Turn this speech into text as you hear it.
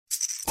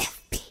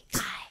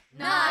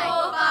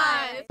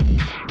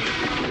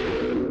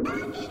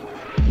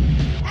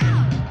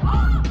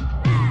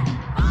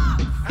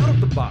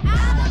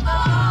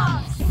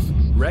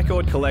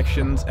record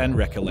collections and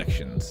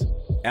recollections.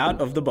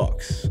 Out of the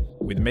Box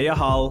with Mia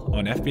Hull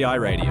on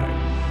FBI Radio.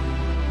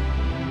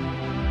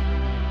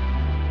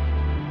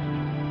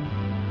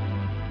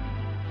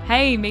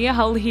 Hey, Mia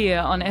Hull here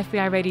on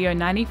FBI Radio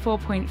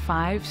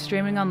 94.5,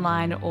 streaming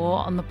online or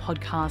on the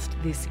podcast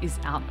This Is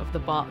Out of the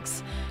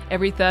Box.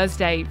 Every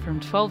Thursday from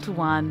 12 to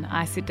 1,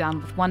 I sit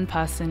down with one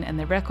person and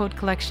their record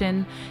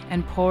collection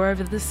and pore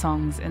over the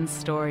songs and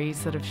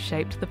stories that have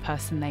shaped the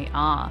person they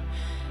are.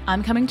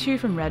 I'm coming to you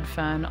from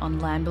Redfern on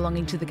land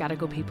belonging to the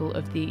Gadigal people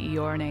of the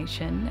Eora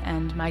Nation,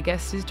 and my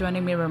guest is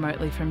joining me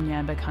remotely from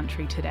Nyamba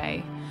country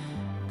today.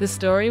 The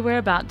story we're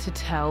about to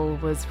tell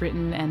was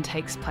written and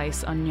takes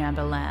place on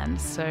Nyamba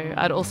land, so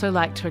I'd also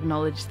like to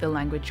acknowledge the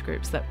language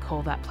groups that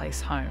call that place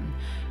home: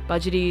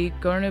 Budjiti,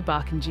 Gurnu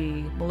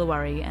Barkindji,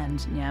 Mullawari and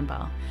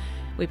Nyamba.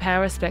 We pay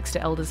our respects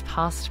to elders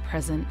past,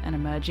 present and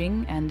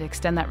emerging, and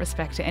extend that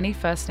respect to any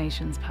First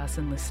Nations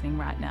person listening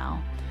right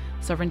now.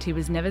 Sovereignty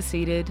was never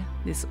ceded.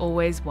 This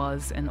always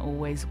was and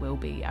always will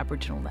be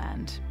Aboriginal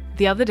land.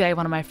 The other day,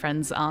 one of my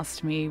friends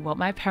asked me what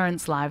my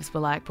parents' lives were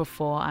like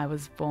before I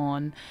was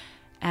born,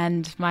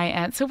 and my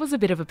answer was a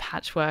bit of a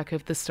patchwork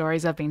of the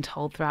stories I've been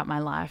told throughout my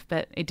life,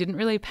 but it didn't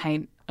really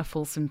paint a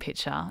fulsome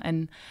picture,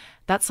 and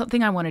that's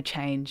something I want to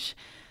change.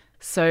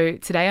 So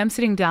today I'm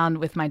sitting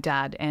down with my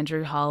dad,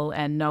 Andrew Hull,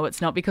 and no,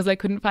 it's not because I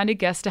couldn't find a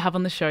guest to have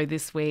on the show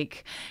this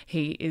week.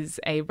 He is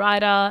a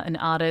writer, an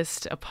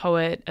artist, a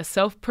poet, a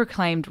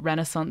self-proclaimed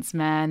Renaissance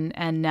man,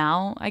 and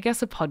now, I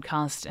guess, a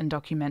podcast and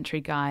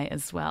documentary guy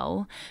as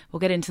well.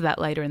 We'll get into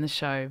that later in the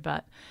show,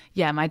 but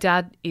yeah, my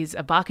dad is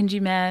a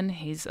Barkindji man,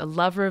 he's a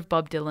lover of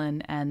Bob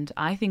Dylan, and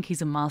I think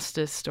he's a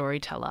master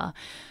storyteller.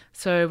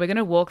 So we're going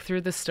to walk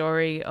through the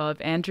story of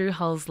Andrew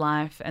Hull's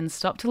life and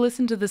stop to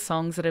listen to the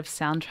songs that have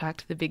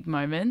soundtracked the big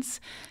moments.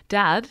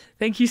 Dad,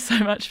 thank you so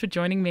much for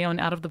joining me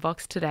on Out of the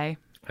Box today.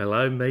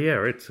 Hello,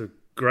 Mia. It's a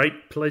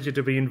great pleasure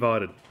to be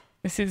invited.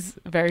 This is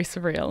very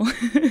surreal.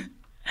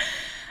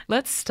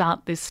 Let's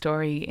start this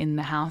story in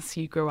the house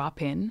you grew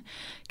up in.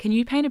 Can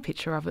you paint a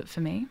picture of it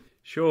for me?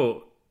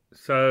 Sure.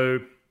 So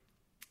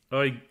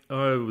I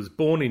was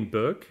born in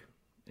Bourke,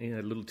 in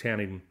a little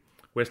town in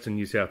western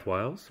New South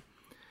Wales.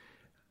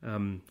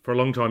 For a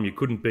long time, you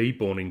couldn't be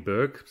born in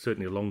Bourke.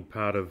 Certainly a long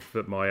part of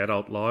my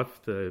adult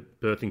life, the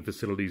birthing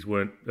facilities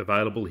weren't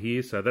available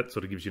here, so that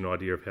sort of gives you an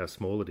idea of how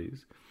small it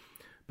is.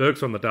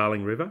 Bourke's on the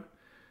Darling River,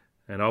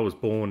 and I was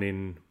born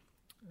in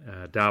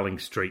Darling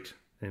Street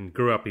and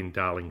grew up in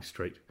Darling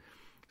Street.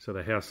 So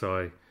the house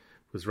I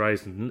was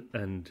raised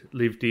and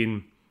lived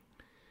in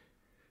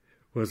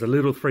was a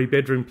little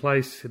three-bedroom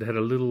place. It had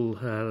a little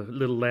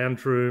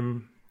lounge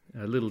room,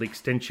 a little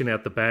extension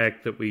out the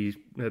back that we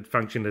had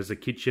functioned as a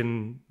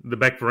kitchen. The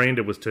back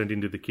veranda was turned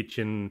into the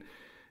kitchen,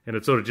 and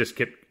it sort of just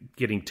kept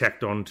getting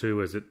tacked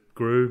onto as it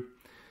grew.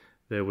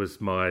 There was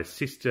my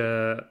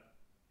sister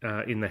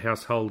in the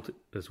household,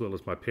 as well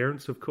as my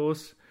parents, of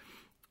course,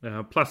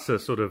 plus a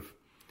sort of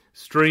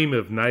stream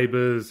of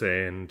neighbours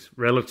and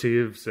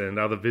relatives and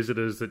other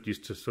visitors that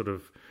used to sort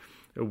of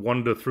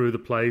wander through the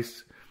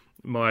place.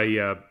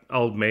 My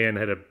old man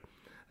had a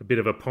bit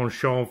of a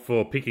penchant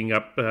for picking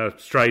up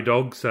stray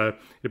dogs, so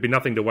it'd be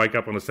nothing to wake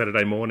up on a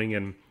Saturday morning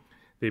and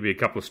there'd be a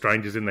couple of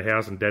strangers in the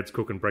house and Dad's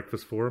cooking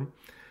breakfast for them.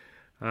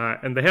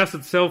 And the house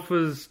itself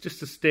was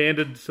just a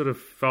standard sort of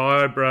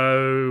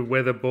fibro,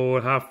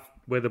 half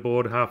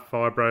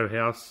fibro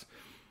house.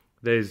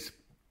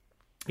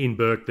 In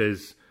Bourke,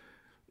 there's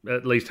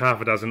at least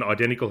half a dozen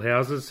identical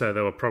houses, so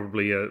they were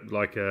probably a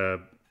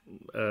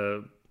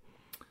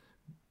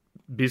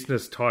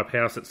business type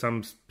house at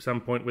some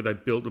point where they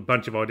built a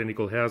bunch of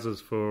identical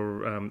houses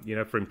for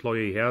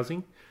employee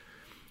housing.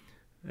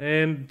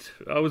 And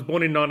I was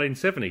born in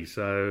 1970,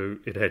 so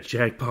it had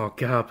shagpile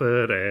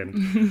carpet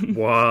and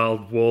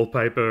wild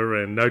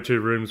wallpaper, and no two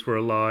rooms were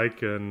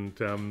alike. And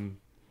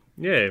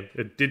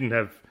it didn't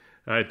have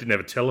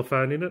a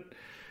telephone in it.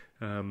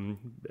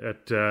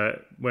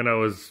 When I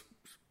was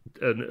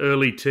an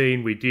early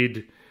teen, we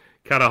did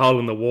cut a hole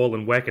in the wall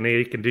and whack an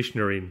air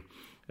conditioner in.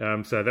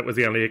 So that was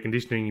the only air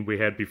conditioning we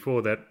had.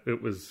 Before that,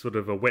 it was sort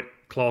of a wet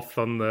cloth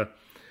on the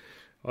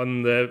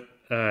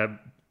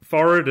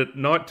forehead at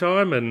night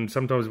time, and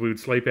sometimes we would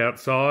sleep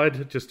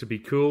outside just to be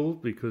cool,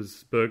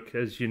 because Bourke,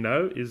 as you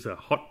know, is a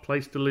hot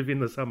place to live in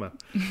the summer.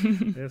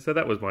 So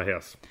that was my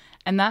house.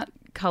 And that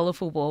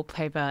colourful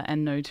wallpaper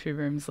and no two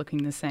rooms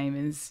looking the same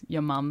is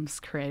your mum's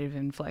creative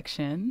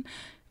inflection.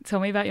 Tell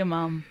me about your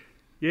mum.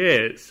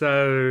 Yeah,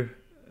 so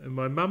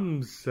my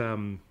mum's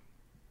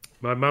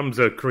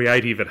a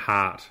creative at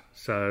heart.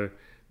 So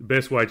the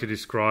best way to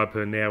describe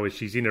her now is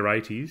she's in her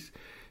 80s.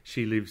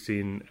 She lives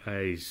in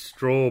a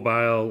straw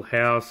bale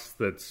house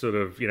that's sort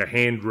of,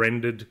 hand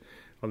rendered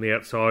on the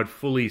outside,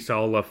 fully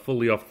solar,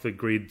 fully off the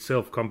grid,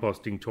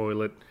 self-composting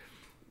toilet,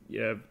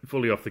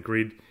 fully off the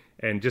grid.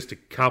 And just a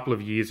couple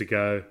of years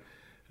ago,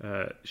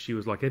 she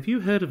was like, "Have you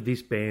heard of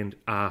this band,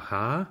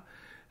 a-ha?"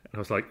 And I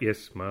was like,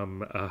 "Yes,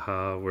 Mum,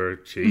 a-ha were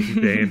a cheesy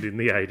band in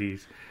the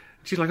 80s.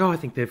 She's like, "Oh, I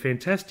think they're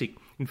fantastic.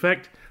 In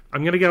fact,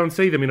 I'm going to go and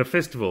see them in a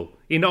festival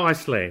in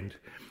Iceland."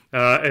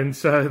 And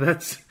so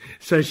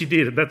she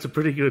did, and that's a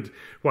pretty good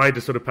way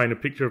to sort of paint a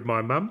picture of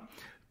my mum.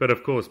 But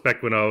of course,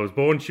 back when I was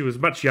born, she was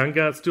much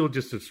younger, still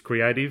just as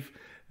creative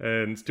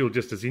and still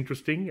just as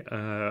interesting.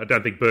 I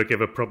don't think Burke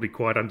ever probably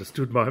quite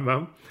understood my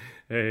mum,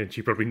 and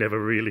she probably never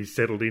really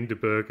settled into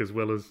Burke as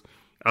well as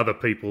other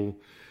people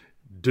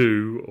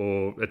do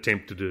or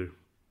attempt to do.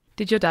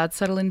 Did your dad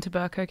settle into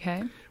Burke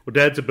okay? Well,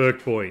 Dad's a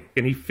Burke boy,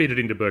 and he fitted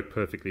into Burke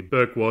perfectly.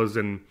 Burke was,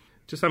 and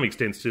to some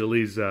extent still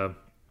is, a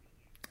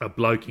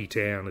blokey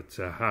town. It's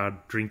a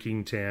hard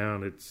drinking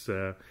town. It's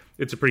a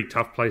pretty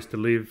tough place to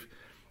live.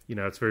 You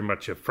know, it's very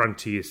much a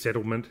frontier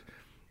settlement,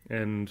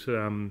 and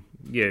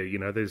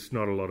there's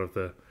not a lot of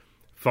the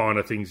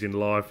finer things in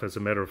life. As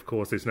a matter of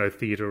course, there's no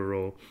theatre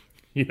or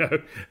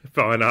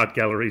fine art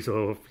galleries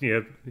or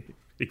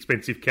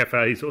expensive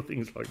cafes or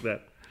things like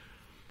that.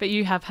 But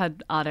you have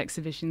had art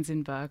exhibitions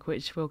in Burke,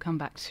 which we'll come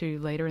back to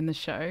later in the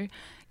show.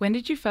 When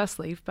did you first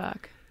leave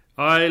Burke?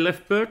 I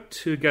left Burke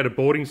to go to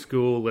boarding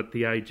school at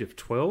the age of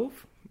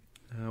 12.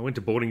 I went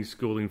to boarding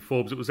school in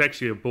Forbes. It was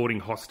actually a boarding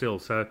hostel,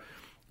 so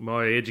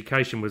my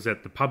education was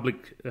at the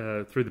public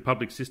through the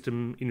public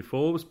system in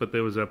Forbes, but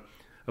there was a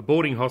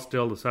boarding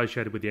hostel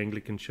associated with the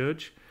Anglican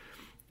Church.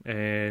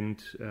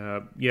 And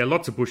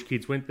lots of bush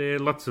kids went there,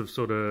 lots of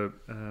sort of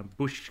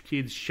bush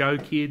kids, show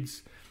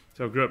kids.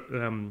 So I grew up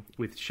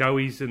with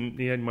showies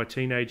in my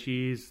teenage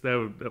years.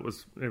 That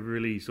was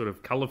really sort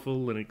of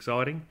colourful and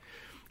exciting.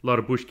 A lot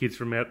of bush kids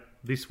from out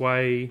this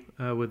way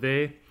were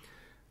there.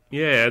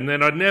 Yeah, and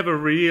then I never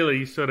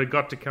really sort of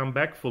got to come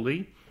back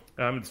fully.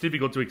 It's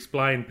difficult to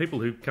explain.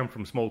 People who come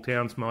from small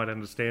towns might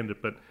understand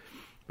it, but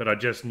I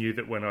just knew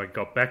that when I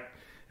got back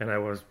and I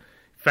was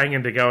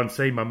fanging to go and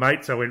see my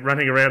mates, I went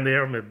running around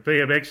there on the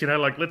BMX,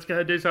 like, let's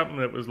go do something.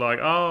 That was like,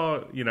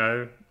 I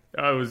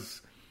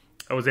was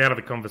out of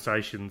the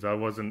conversations. I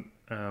wasn't,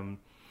 I'd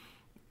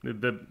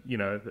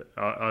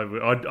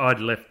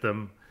left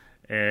them,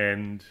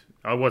 and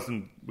I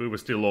wasn't. We were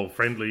still all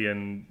friendly,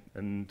 and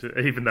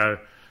even though,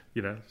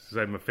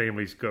 so my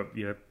family's got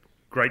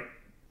great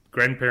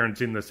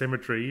grandparents in the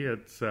cemetery.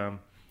 It's the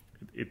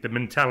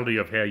mentality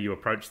of how you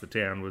approach the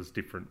town was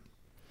different.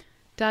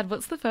 Dad,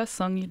 what's the first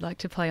song you'd like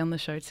to play on the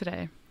show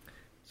today?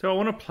 So I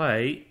want to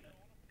play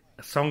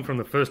a song from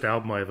the first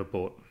album I ever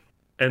bought,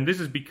 and this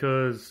is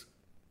because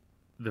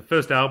the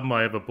first album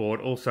I ever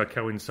bought also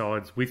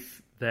coincides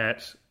with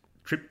that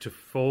trip to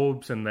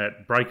Forbes and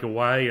that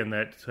breakaway and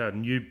that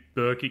new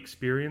Burke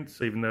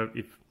experience, even though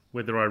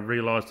whether I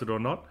realised it or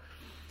not.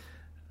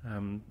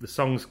 The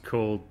song's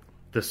called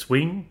The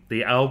Swing.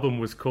 The album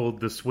was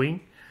called The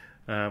Swing.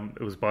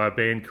 It was by a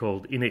band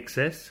called In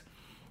Excess.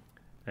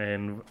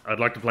 And I'd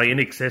like to play In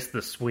Excess,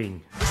 The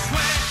Swing.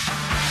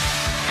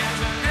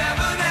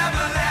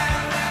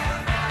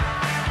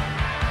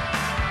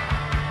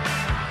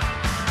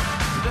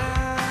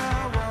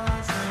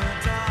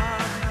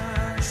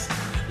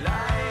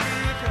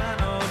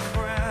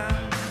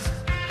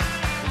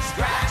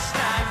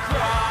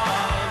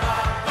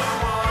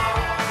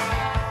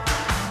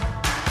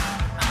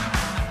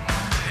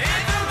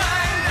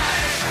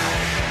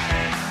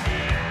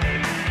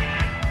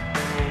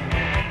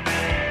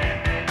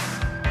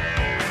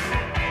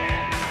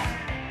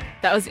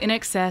 That was In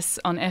Excess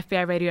on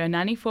FBI Radio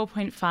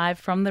 94.5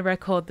 from the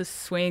record The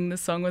Swing. The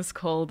song was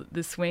called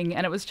The Swing,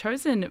 and it was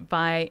chosen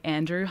by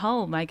Andrew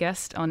Hull, my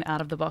guest on Out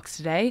of the Box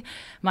today.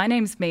 My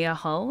name's Mia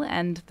Hull,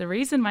 and the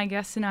reason my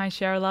guest and I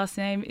share a last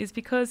name is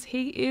because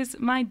he is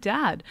my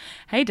dad.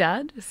 Hey,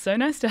 Dad. So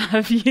nice to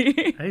have you.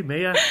 Hey,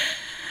 Mia.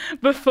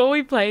 Before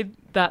we played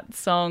that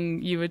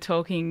song, you were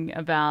talking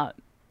about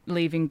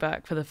leaving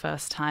Burke for the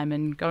first time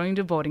and going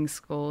to boarding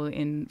school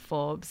in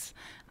Forbes.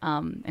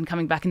 And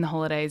coming back in the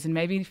holidays and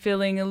maybe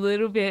feeling a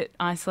little bit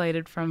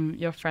isolated from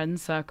your friend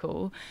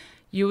circle.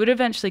 You would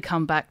eventually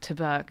come back to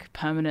Burke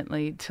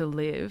permanently to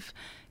live.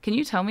 Can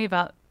you tell me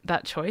about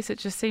that choice? It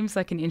just seems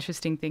like an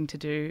interesting thing to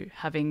do,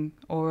 having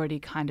already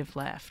kind of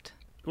left.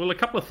 Well, a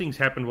couple of things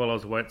happened while I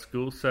was away at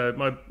school. So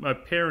my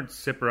parents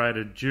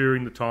separated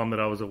during the time that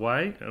I was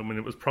away. I mean,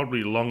 it was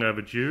probably long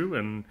overdue,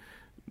 and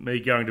me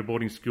going to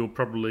boarding school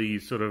probably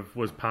sort of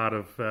was part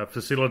of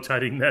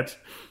facilitating that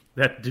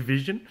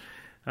division.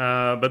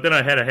 But then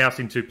I had a house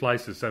in two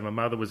places. So my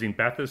mother was in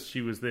Bathurst. She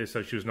was there,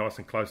 so she was nice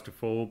and close to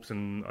Forbes,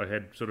 and I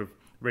had sort of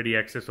ready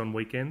access on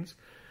weekends.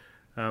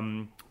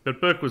 But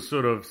Burke was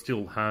sort of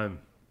still home.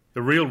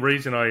 The real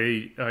reason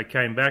I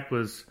came back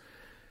was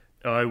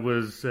I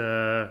was...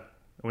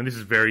 this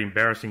is very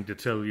embarrassing to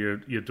tell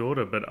your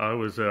daughter, but I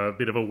was a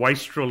bit of a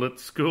wastrel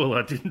at school.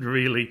 I didn't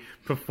really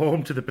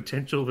perform to the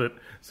potential that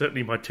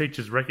certainly my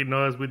teachers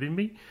recognised within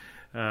me.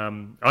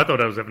 I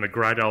thought I was having a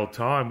great old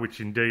time,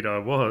 which indeed I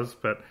was,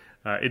 but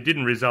it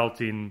didn't result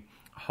in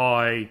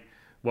high,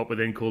 what were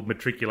then called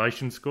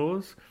matriculation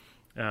scores.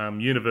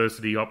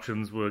 University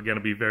options were going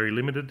to be very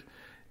limited,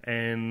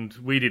 and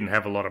we didn't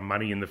have a lot of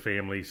money in the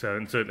family. So,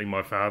 and certainly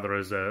my father,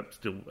 as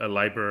still a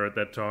labourer at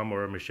that time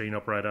or a machine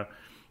operator,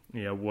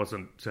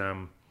 wasn't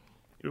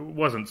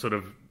sort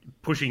of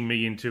pushing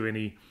me into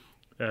any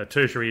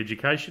tertiary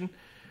education.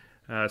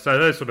 So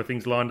those sort of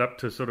things lined up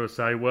to sort of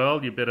say,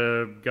 well, you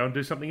better go and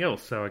do something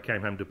else. So I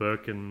came home to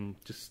Bourke and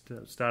just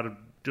started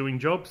doing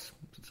jobs,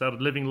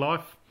 started living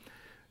life.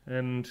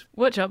 And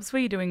what jobs were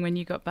you doing when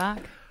you got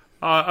back?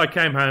 I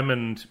came home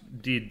and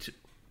did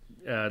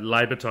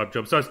labour type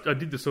jobs. So I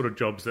did the sort of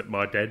jobs that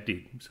my dad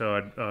did. So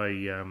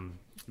I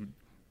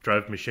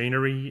drove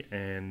machinery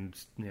and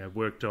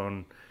worked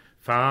on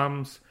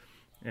farms,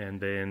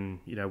 and then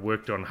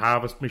worked on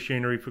harvest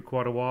machinery for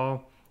quite a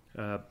while.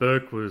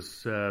 Bourke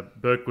was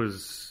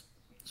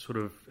sort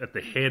of at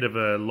the head of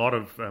a lot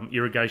of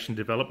irrigation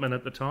development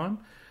at the time.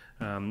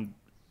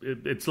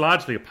 It's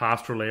largely a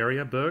pastoral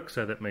area, Bourke,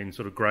 so that means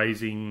sort of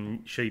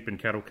grazing, sheep and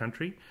cattle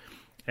country.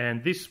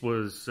 And this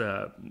was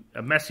a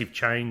massive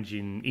change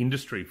in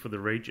industry for the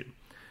region.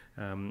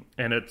 And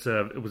it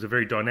was a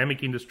very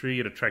dynamic industry.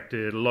 It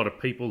attracted a lot of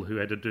people who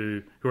were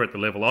at the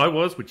level I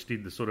was, which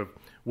did the sort of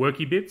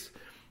worky bits.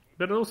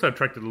 But it also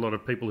attracted a lot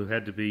of people who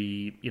had to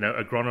be,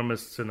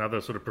 agronomists and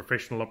other sort of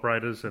professional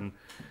operators, and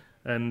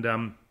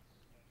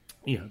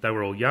they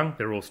were all young.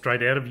 They were all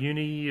straight out of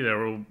uni. They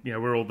were all,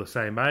 we're all the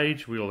same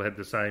age. We all had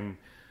the same,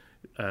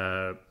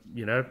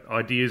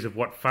 ideas of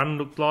what fun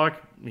looked like.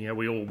 We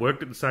all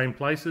worked at the same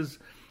places.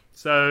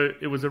 So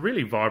it was a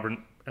really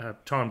vibrant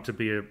time to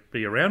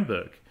be around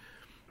Bourke.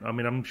 I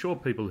mean, I'm sure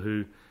people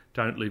who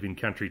don't live in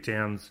country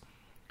towns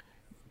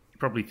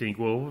probably think,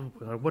 well,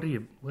 what do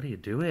you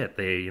do out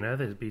there?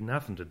 There'd be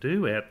nothing to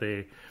do out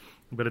there.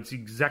 But it's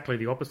exactly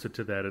the opposite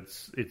to that.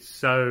 It's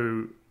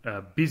so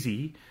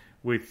busy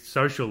with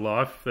social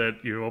life that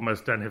you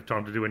almost don't have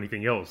time to do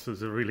anything else.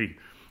 There's a really,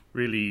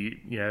 really,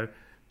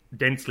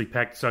 densely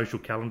packed social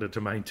calendar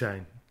to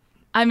maintain.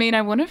 I mean,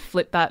 I want to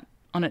flip that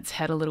on its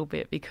head a little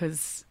bit,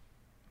 because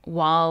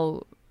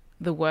while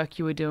the work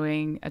you were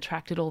doing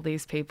attracted all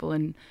these people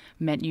and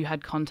meant you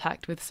had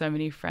contact with so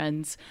many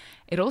friends,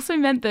 it also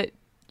meant that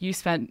you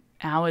spent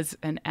hours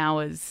and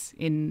hours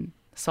in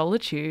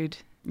solitude,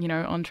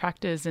 on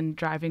tractors and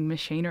driving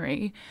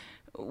machinery.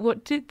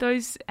 What did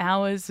those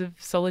hours of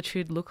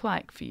solitude look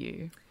like for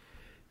you?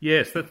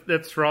 Yes,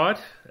 that's right.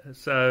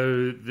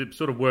 So the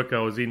sort of work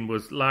I was in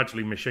was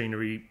largely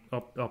machinery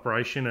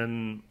operation,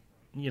 and,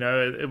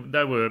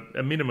 they were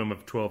a minimum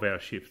of 12-hour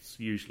shifts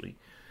usually.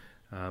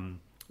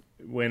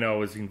 When I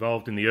was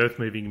involved in the earth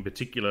moving in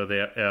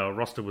particular, our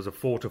roster was a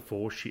 4 to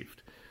 4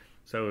 shift.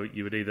 So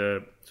you would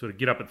either sort of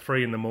get up at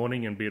 3 in the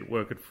morning and be at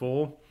work at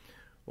 4,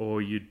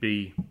 or you'd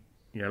be,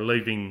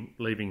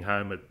 leaving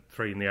home at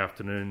 3 in the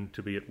afternoon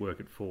to be at work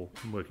at 4,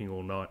 and working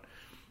all night.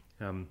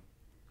 And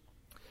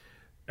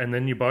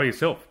then you're by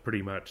yourself,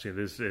 pretty much.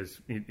 There's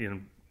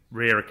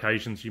rare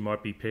occasions you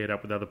might be paired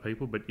up with other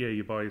people, but yeah,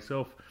 you're by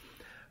yourself.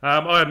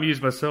 I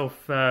amused myself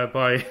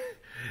by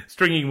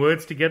stringing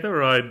words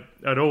together.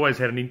 I'd always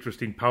had an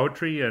interest in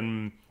poetry,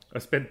 and I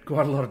spent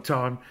quite a lot of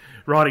time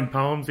writing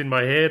poems in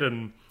my head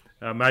and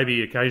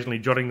maybe occasionally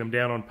jotting them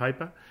down on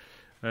paper.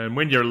 And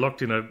when you're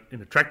locked in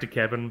a tractor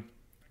cabin,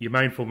 your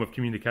main form of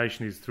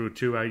communication is through a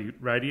 2A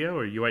radio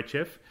or a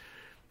UHF.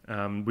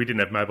 We didn't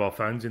have mobile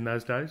phones in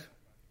those days.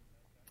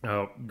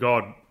 Oh,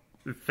 God,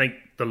 thank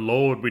the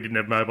Lord we didn't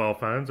have mobile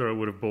phones, or it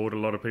would have bored a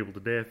lot of people to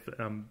death.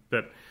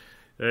 But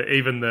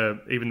even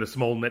the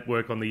small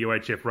network on the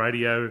UHF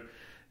radio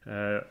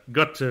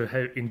got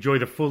to enjoy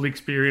the full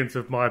experience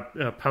of my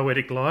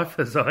poetic life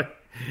as I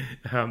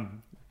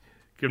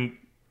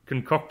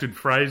concocted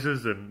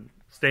phrases and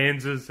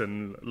stanzas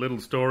and little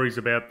stories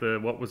about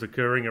what was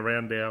occurring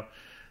around our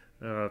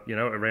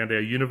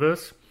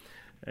universe,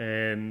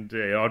 and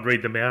I'd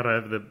read them out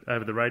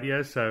over the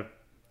radio. So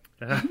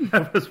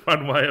that was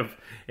one way of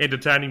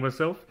entertaining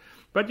myself.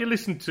 But you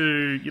listen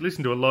to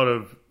a lot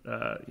of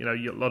a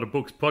lot of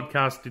books.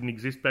 Podcasts didn't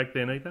exist back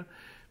then either,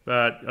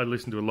 but I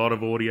listened to a lot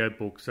of audio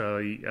books.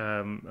 I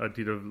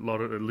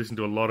listened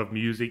to a lot of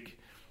music,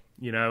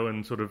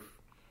 and sort of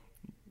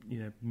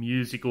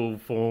musical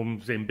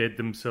forms embed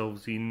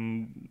themselves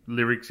in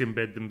lyrics,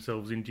 embed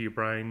themselves into your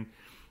brain.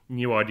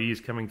 New ideas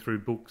coming through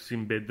books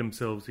embed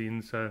themselves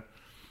in. So,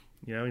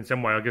 in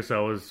some way, I guess I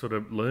was sort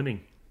of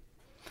learning.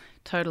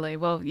 Totally.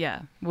 Well,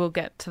 yeah, we'll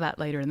get to that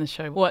later in the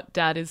show. What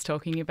Dad is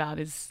talking about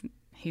is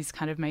he's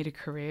kind of made a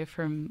career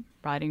from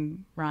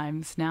writing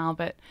rhymes now.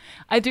 But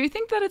I do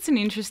think that it's an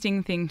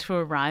interesting thing to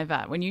arrive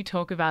at. When you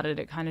talk about it,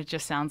 it kind of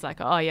just sounds like,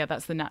 oh, yeah,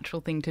 that's the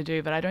natural thing to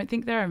do. But I don't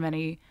think there are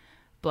many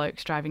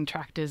blokes driving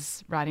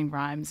tractors, writing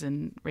rhymes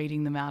and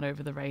reading them out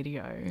over the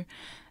radio.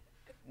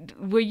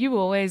 Were you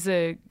always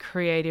a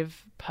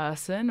creative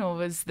person, or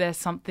was there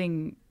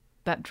something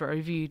that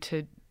drove you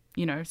to,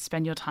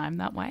 spend your time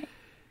that way?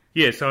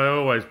 Yes, I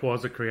always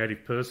was a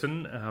creative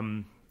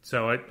person.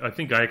 So I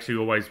think I actually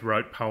always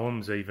wrote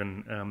poems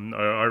even.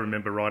 I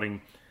remember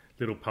writing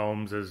little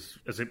poems as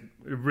a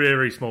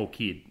very small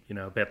kid,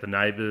 about the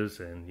neighbours,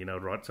 and,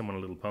 I'd write someone a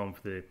little poem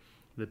for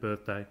their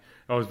birthday.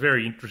 I was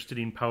very interested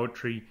in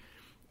poetry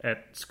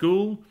at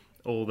school,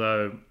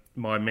 although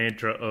my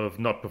mantra of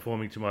not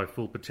performing to my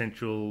full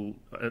potential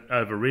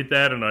overrid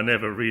that, and I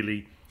never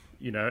really,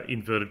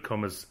 inverted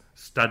commas,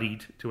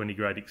 studied to any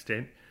great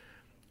extent.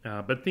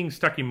 but things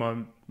stuck in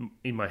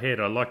my head.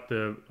 I liked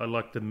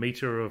the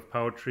meter of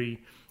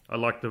poetry. I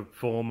liked the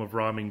form of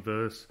rhyming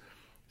verse.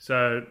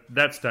 So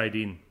that stayed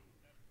in.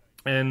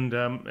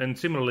 And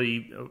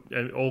similarly,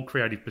 all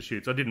creative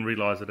pursuits. I didn't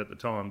realise it at the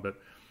time, but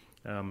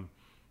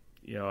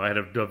I had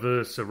a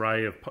diverse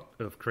array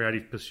of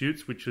creative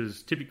pursuits, which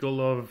is typical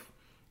of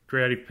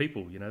creative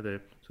people.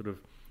 They're sort of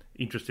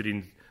interested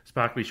in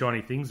sparkly,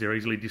 shiny things. They're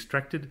easily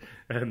distracted,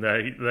 and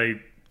they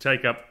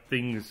take up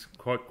things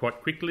quite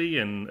quickly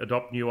and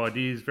adopt new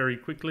ideas very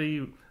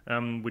quickly,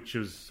 which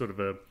is sort of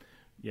a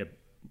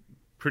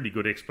pretty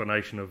good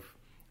explanation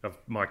of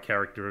my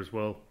character as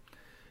well.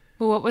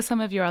 Well, what were some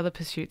of your other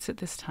pursuits at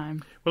this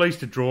time? Well, I used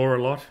to draw a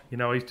lot.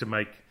 I used to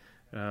make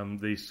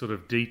these sort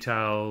of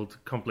detailed,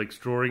 complex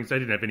drawings. They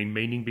didn't have any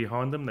meaning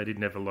behind them. They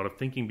didn't have a lot of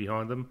thinking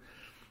behind them.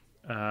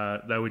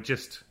 They were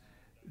just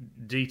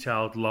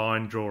detailed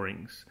line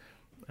drawings.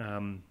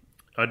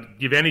 I'd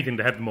give anything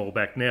to have them all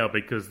back now,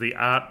 because the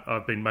art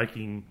I've been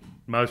making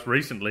most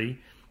recently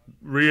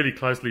really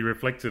closely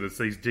reflects it. It's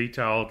these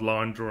detailed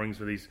line drawings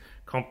with these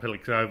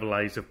complex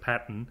overlays of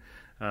pattern.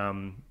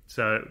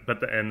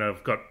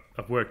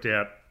 I've worked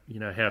out,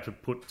 how to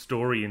put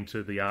story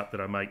into the art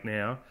that I make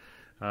now.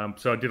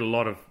 So I did a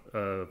lot of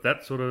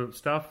that sort of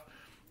stuff.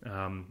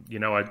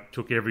 I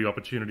took every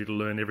opportunity to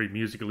learn every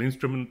musical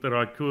instrument that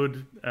I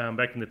could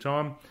back in the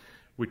time,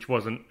 which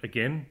wasn't,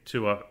 again,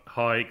 to a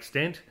high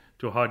extent,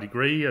 to a high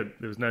degree. There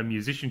was no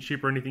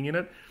musicianship or anything in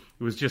it.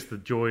 It was just the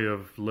joy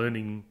of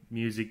learning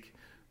music,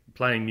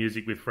 playing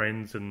music with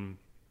friends, and,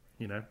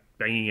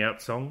 banging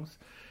out songs.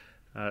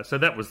 So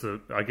that was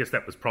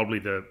that was probably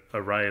the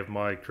array of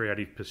my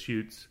creative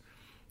pursuits.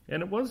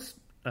 And it was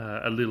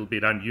a little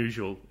bit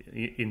unusual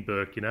in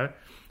Bourke,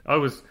 I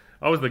was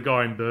the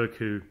guy in Bourke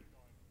who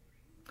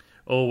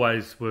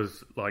always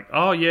was like,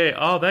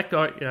 that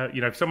guy.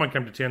 If someone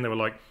came to town, they were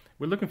like,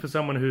 we're looking for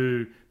someone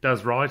who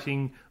does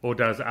writing or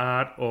does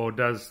art or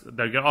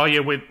they go,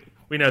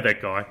 we know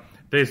that guy.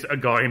 There's a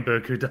guy in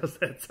Bourke who does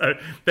that. So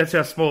that's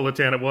how small the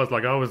town it was.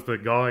 Like, I was the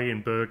guy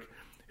in Bourke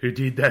who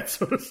did that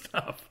sort of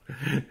stuff.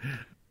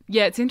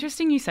 Yeah, it's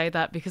interesting you say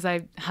that, because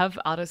I have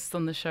artists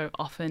on the show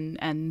often,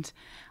 and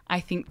I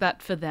think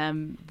that for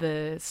them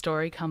the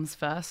story comes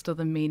first, or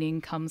the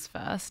meaning comes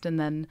first, and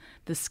then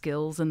the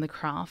skills and the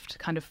craft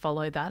kind of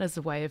follow that as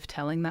a way of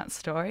telling that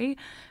story.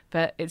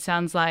 But it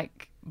sounds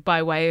like,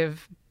 by way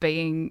of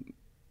being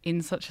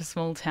in such a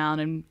small town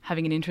and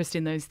having an interest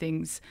in those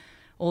things,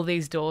 all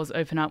these doors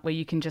open up where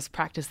you can just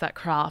practice that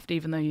craft,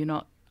 even though you're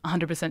not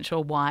 100%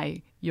 sure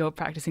why you're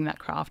practicing that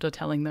craft or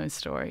telling those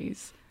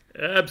stories.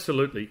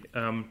 Absolutely.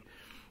 You're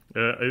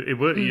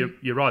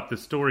right. The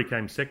story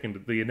came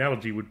second. The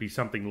analogy would be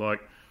something like,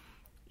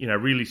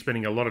 really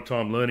spending a lot of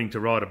time learning to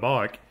ride a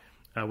bike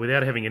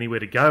without having anywhere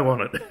to go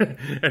on it,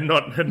 and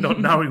not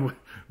knowing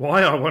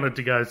why I wanted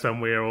to go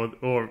somewhere,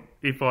 or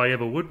if I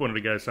ever would want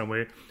to go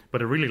somewhere.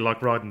 But I really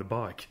like riding the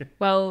bike.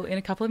 Well, in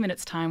a couple of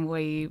minutes' time,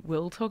 we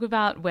will talk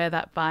about where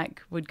that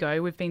bike would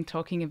go. We've been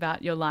talking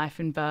about your life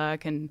in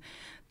Bourke and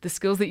the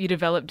skills that you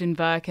developed in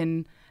Bourke,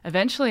 and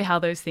eventually how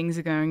those things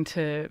are going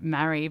to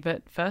marry.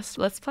 But first,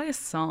 let's play a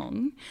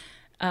song.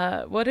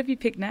 What have you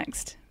picked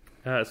next?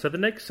 So the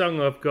next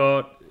song I've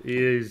got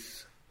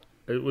it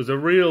was a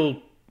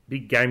real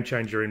big game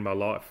changer in my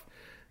life.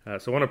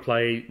 So I want to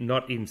play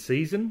Not in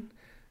Season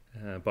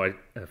by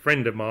a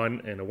friend of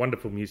mine and a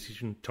wonderful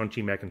musician,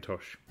 Tonchi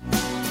McIntosh.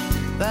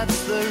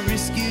 That's the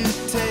risk you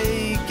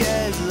take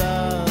as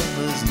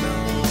lovers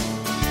know.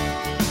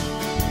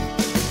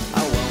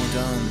 I won't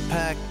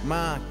unpack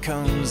my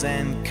combs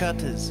and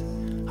cutters.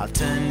 I'll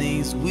turn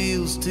these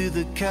wheels to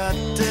the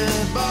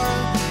cutter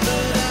bar.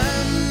 But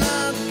I'm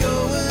not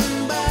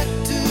going back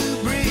to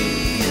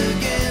Brie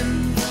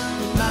again.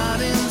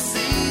 Not in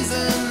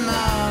season,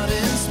 not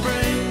in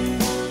spring,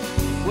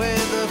 where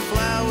the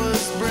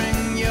flowers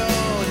bring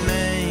your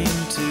name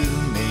to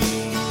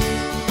me.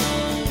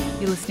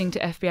 You're listening to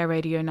FBI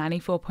Radio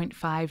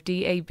 94.5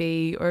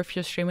 DAB, or if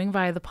you're streaming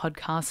via the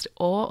podcast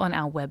or on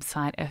our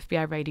website,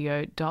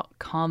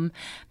 fbiradio.com.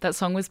 That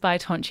song was by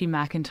Tonchi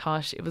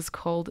McIntosh. It was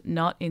called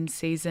Not in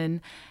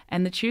Season,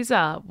 and the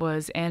chooser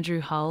was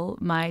Andrew Hull,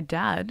 my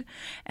dad,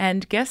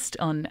 and guest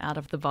on Out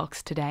of the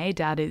Box today.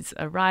 Dad is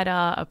a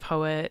writer, a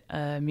poet,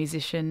 a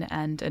musician,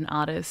 and an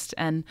artist.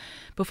 And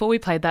before we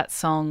played that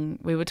song,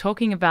 we were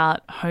talking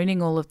about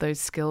honing all of those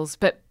skills,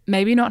 but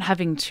maybe not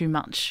having too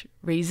much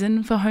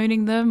reason for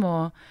honing them,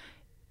 or,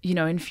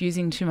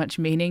 infusing too much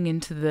meaning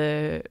into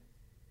the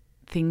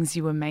things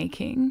you were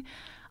making.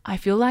 I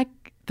feel like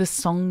the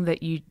song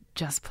that you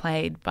just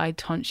played by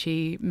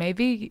Tonchi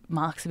maybe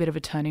marks a bit of a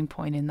turning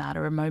point in that,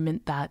 or a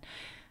moment that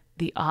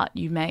the art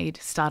you made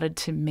started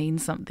to mean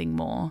something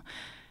more.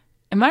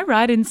 Am I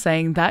right in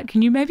saying that?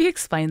 Can you maybe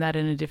explain that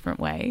in a different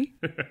way?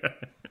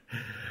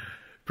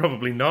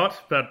 Probably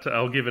not, but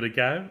I'll give it a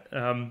go.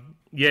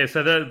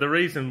 So the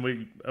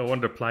reason I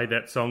wanted to play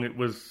that song, it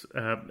was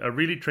a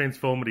really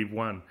transformative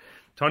one.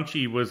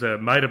 Tonchi was a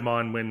mate of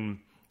mine when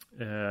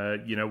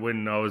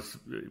I was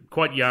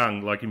quite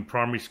young, like in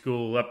primary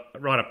school,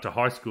 right up to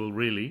high school,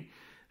 really.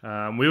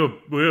 We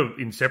were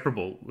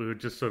inseparable. We were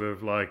just sort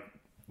of like,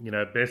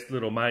 best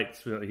little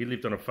mates. He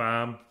lived on a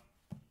farm.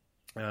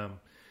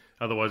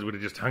 Otherwise, we'd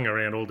have just hung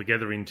around all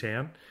together in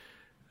town.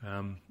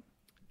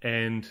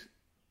 And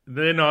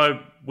then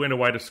I went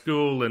away to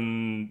school,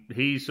 and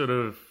he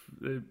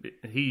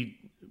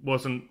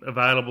wasn't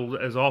available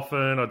as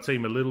often. I'd see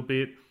him a little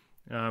bit.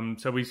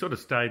 So we sort of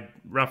stayed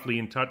roughly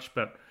in touch,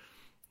 but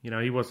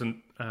he wasn't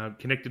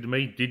connected to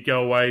me. He did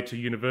go away to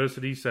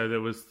university, so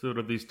there was sort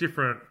of these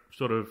different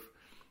sort of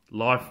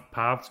life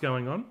paths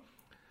going on.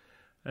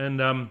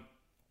 And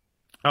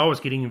I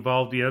was getting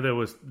involved. There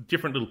was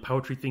different little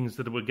poetry things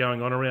that were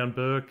going on around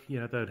Bourke.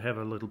 They'd have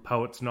a little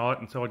poets' night,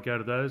 and so I'd go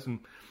to those. And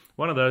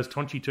one of those,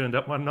 Tonchi turned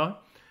up one night,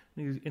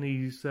 and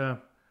he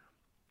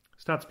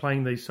starts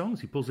playing these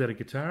songs. He pulls out a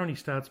guitar and he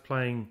starts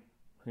playing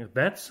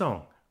that song.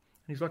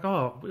 And he's like,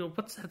 "Oh, well,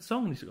 what's that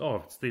song?" And he said,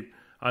 "Oh, it's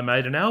I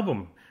made an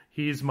album.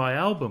 Here's my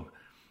album."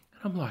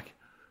 And I'm like,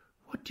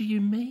 "What do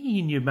you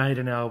mean you made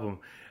an album?"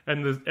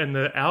 And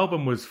the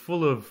album was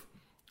full of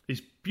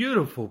this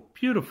beautiful,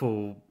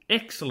 beautiful,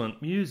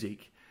 excellent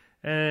music,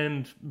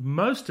 and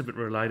most of it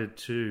related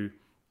to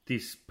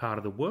this part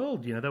of the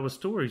world. There were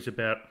stories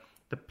about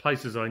the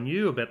places I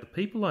knew, about the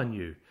people I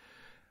knew,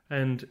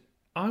 and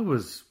I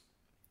was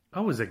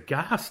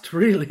aghast,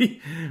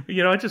 really.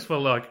 I just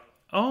felt like,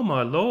 oh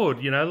my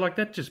Lord, like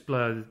that just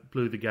blew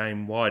the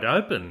game wide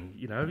open.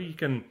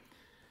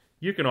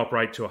 You can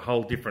operate to a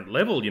whole different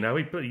level.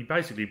 He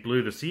basically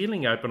blew the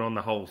ceiling open on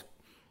the whole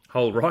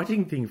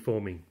writing thing for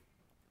me.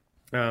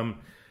 And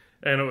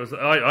it was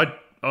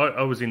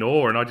I was in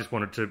awe, and I just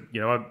wanted to,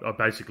 I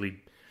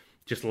basically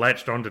just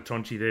latched onto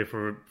Tonchi there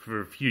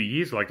for a few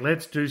years. Like,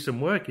 let's do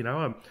some work.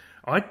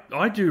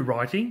 I do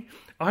writing,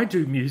 I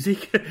do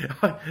music,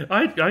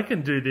 I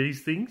can do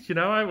these things.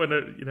 I want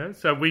to,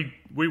 So we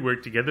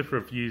worked together for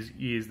a few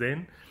years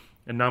then,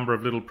 a number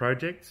of little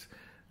projects,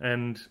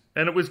 and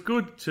it was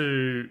good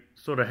to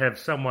sort of have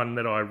someone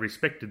that I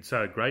respected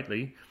so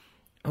greatly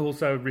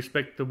also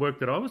respect the work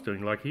that I was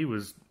doing. Like, he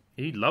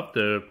loved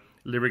the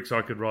lyrics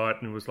I could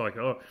write, and it was like,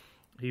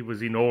 he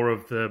was in awe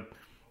of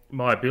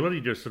my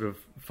ability to sort of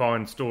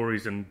find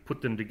stories and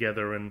put them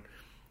together, and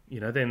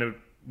then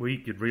we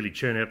could really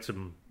churn out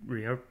some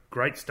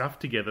great stuff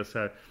together.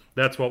 So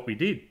that's what we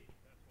did.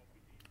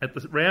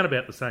 Round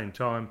about the same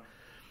time,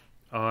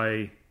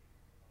 I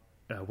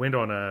went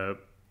on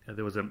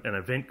there was an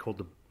event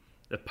called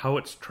the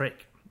Poets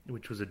Trek,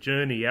 which was a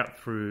journey out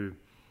through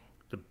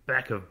the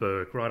back of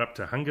Bourke, right up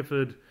to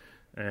Hungerford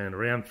and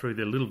around through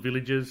the little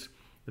villages.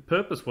 The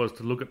purpose was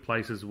to look at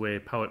places where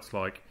poets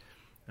like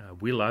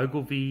Will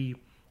Ogilvie,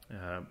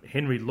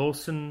 Henry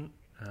Lawson,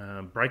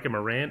 Breaker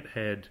Morant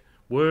had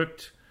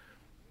worked,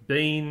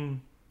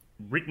 written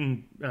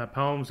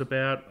poems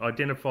about,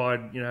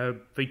 identified,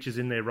 features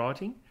in their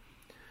writing.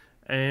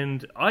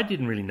 And I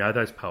didn't really know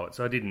those poets.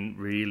 I didn't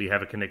really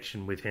have a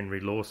connection with Henry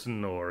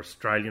Lawson or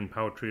Australian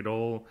poetry at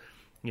all.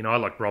 I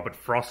like Robert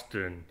Frost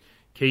and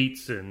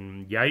Keats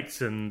and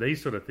Yeats and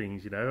these sort of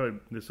things,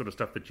 the sort of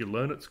stuff that you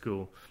learn at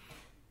school.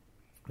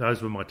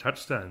 Those were my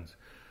touchstones.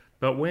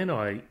 But when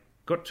I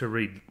got to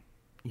read,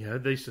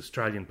 this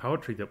Australian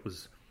poetry that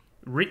was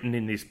written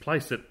in this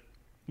place that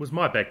was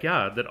my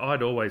backyard, that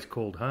I'd always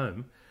called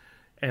home,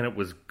 and it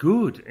was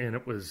good, and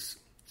it was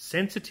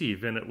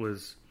sensitive, and it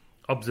was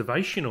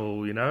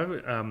observational,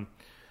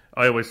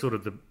 I always thought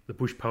of the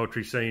bush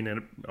poetry scene,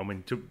 and I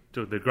mean,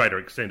 to the greater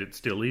extent it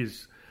still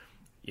is,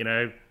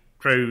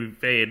 true,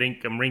 fair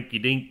dinkum,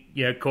 rinky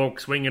dink, cork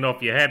swinging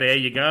off your hat, how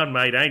you going,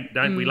 mate,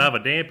 don't we love a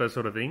damper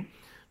sort of thing.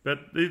 But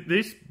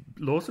this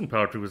Lawson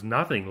poetry was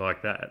nothing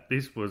like that.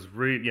 This was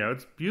really,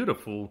 it's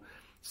beautiful,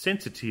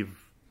 sensitive,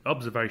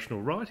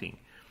 observational writing.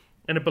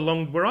 And it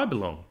belonged where I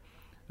belong.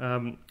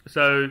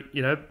 So,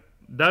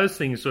 those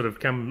things sort of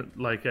came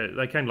like a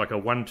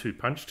 1-2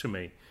 punch to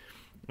me.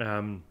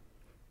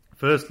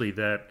 Firstly,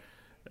 that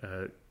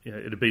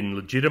it had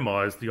been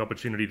legitimised, the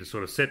opportunity to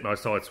sort of set my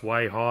sights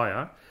way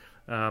higher,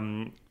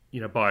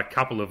 by a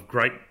couple of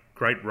great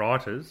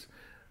writers,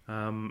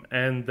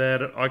 and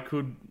that I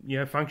could,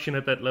 function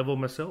at that level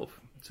myself.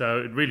 So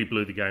it really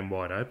blew the game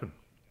wide open.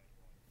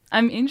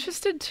 I'm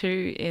interested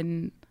too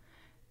in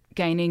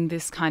gaining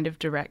this kind of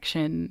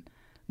direction,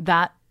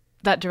 that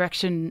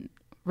direction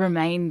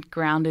remained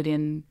grounded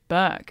in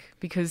Bourke,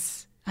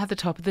 because at the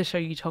top of the show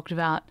you talked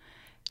about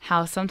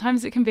how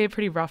sometimes it can be a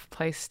pretty rough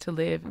place to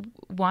live.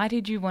 Why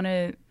did you want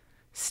to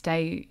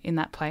stay in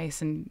that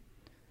place and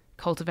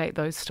cultivate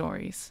those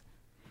stories?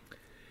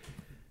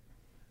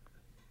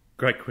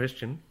 Great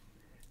question.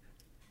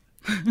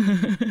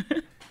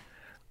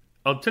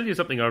 I'll tell you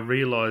something I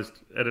realised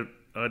I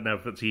don't know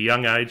if it's a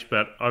young age,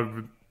 but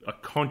I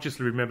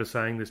consciously remember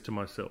saying this to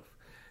myself.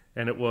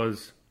 And it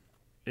was,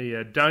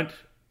 don't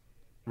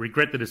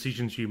regret the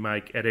decisions you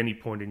make at any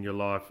point in your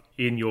life,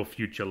 in your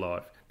future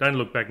life. Don't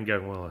look back and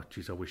go, well,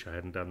 geez, I wish I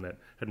hadn't done that,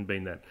 hadn't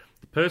been that.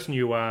 The person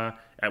you are,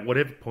 at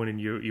whatever point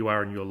you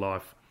are in your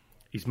life,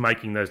 is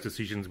making those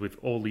decisions with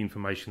all the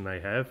information they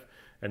have,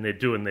 and they're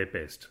doing their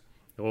best.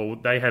 Or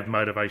they have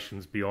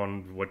motivations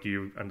beyond what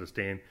you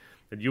understand.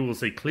 And you will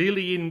see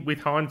clearly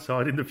with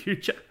hindsight in the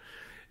future.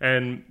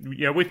 And,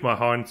 with my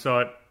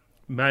hindsight,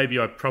 maybe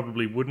I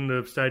probably wouldn't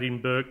have stayed in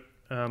Bourke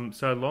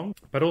so long.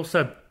 But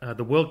also,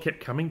 the world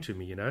kept coming to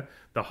me,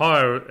 The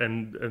higher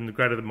and the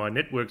greater that my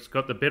networks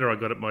got, the better I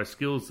got at my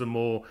skills, the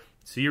more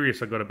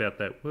serious I got about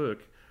that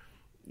work,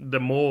 the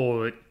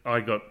more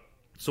I got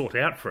sought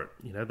out for it.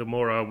 The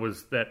more I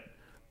was that,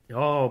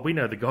 we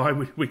know the guy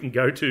we can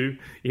go to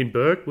in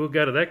Bourke, we'll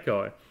go to that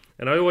guy.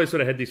 And I always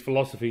sort of had this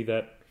philosophy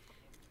that,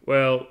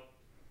 well,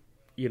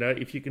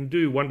 if you can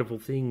do wonderful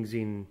things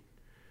in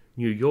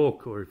New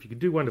York, or if you can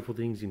do wonderful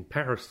things in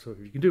Paris, or if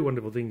you can do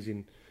wonderful things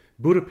in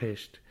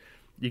Budapest,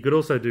 you could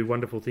also do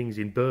wonderful things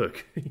in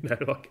Bourke.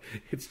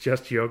 It's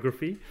just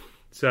geography.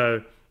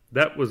 So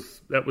that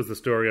was the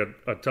story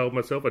I told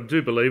myself. I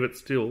do believe it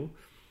still,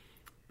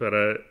 but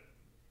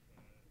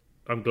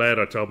I'm glad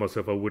I told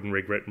myself I wouldn't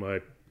regret my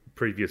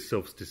previous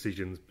self's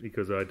decisions,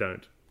 because I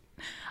don't.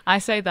 I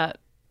say that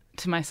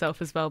to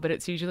myself as well, but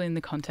it's usually in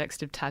the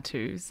context of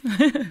tattoos.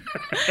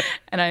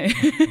 and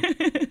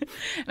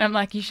I'm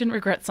like, you shouldn't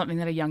regret something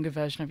that a younger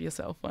version of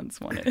yourself once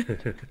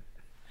wanted.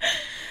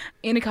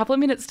 In a couple of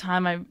minutes'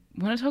 time, I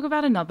want to talk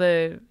about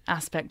another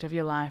aspect of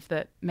your life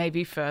that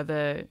maybe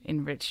further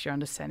enriched your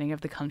understanding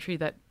of the country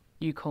that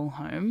you call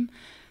home.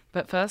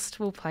 But first,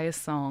 we'll play a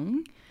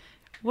song.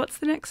 What's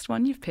the next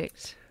one you've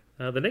picked?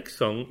 The next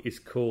song is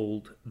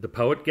called The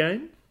Poet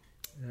Game.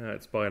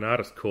 It's by an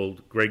artist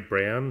called Greg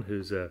Brown,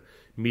 who's a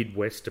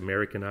Midwest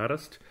American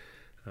artist.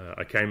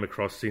 I came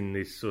across in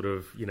this sort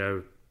of,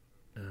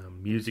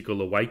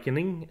 musical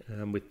awakening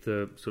with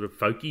the sort of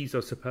folkies, I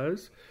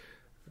suppose.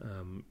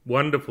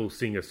 Wonderful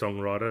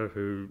singer-songwriter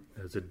who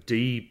has a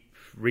deep,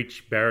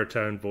 rich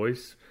baritone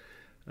voice.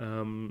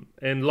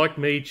 And like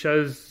me,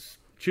 chooses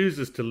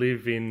to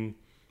live in,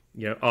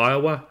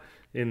 Iowa,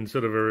 in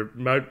sort of a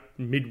remote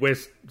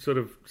Midwest sort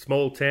of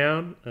small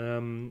town,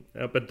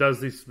 but does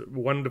this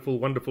wonderful,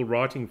 wonderful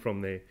writing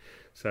from there.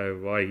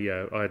 So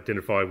I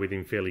identify with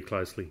him fairly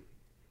closely.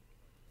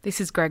 This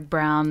is Greg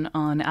Brown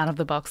on Out of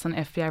the Box on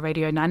FBI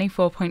Radio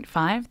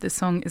 94.5. The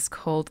song is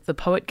called The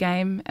Poet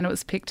Game, and it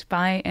was picked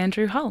by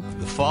Andrew Hull.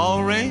 The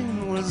fall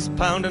rain was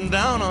pounding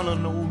down on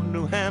an old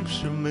New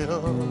Hampshire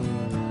mill,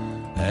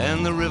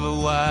 and the river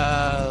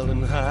wild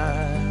and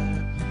high.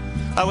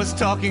 I was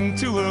talking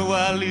to her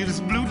while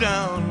leaves blew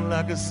down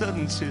like a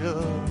sudden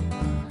chill,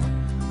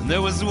 and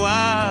there was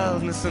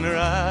wildness in her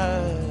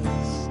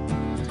eyes.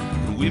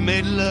 And we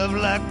made love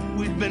like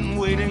we'd been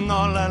waiting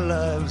all our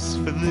lives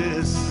for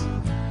this.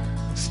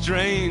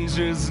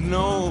 Strangers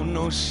know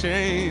no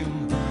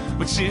shame,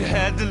 but she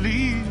had to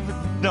leave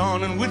at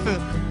dawn, and with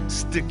a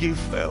sticky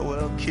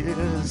farewell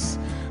kiss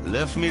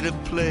left me to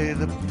play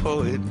the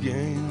poet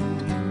game.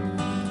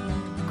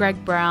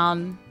 Greg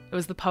Brown. It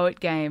was The Poet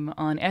Game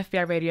on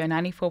FBI Radio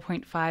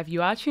 94.5.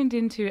 You are tuned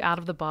into Out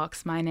of the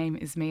Box. My name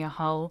is Mia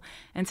Hull,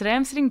 and today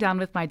I'm sitting down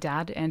with my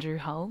dad, Andrew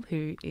Hull,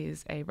 who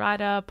is a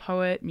writer,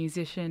 poet,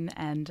 musician,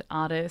 and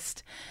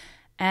artist,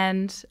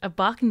 and a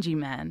Barkindji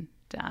man.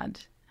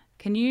 Dad,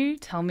 can you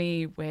tell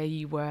me where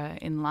you were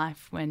in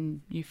life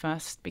when you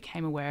first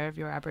became aware of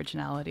your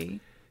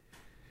Aboriginality?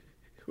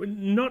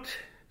 Not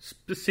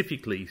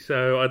specifically.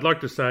 So I'd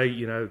like to say,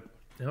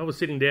 I was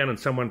sitting down and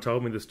someone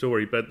told me the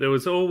story, but there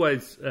was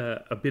always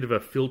a bit of a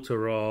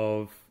filter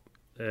of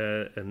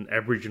an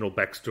Aboriginal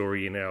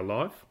backstory in our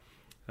life.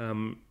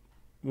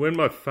 When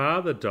my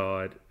father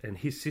died and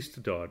his sister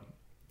died,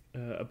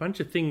 a bunch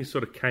of things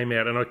sort of came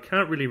out, and I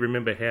can't really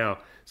remember how.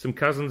 Some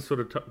cousins sort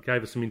of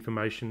gave us some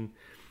information,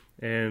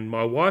 and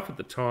my wife at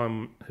the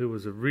time, who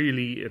was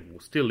and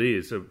still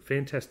is, a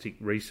fantastic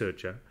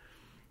researcher,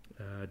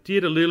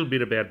 did a little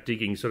bit about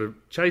digging, sort of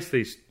chase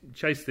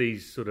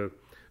these sort of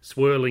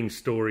swirling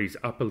stories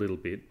up a little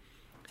bit,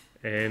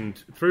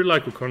 and through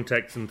local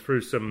contacts and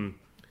through some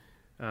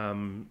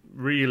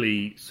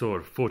really sort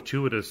of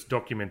fortuitous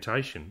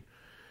documentation,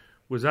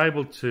 was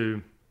able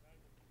to,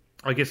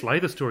 I guess, lay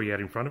the story out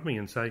in front of me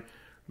and say,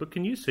 look,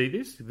 can you see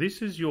this?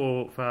 This is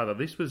your father.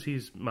 This was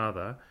his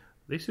mother.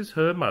 This is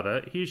her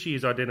mother. Here she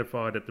is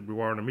identified at the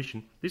Brewarrina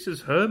Mission. This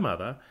is her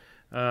mother,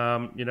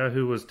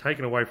 who was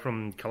taken away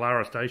from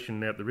Kalara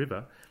Station out the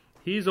river.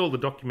 Here's all the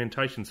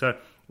documentation. So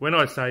when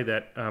I say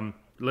that,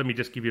 let me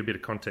just give you a bit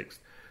of context.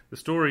 The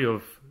story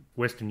of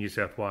Western New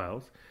South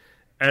Wales,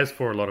 as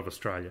for a lot of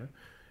Australia,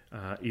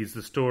 is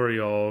the story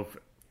of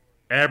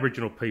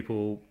Aboriginal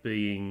people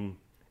being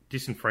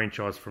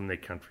disenfranchised from their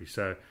country.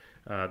 So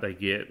they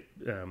get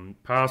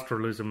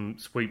pastoralism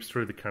sweeps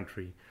through the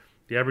country.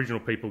 The Aboriginal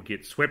people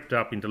get swept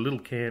up into little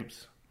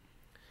camps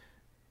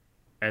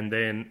and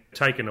then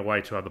taken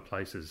away to other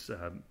places,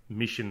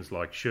 missions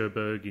like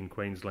Cherbourg in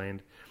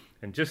Queensland.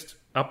 And just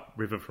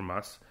upriver from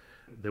us,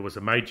 there was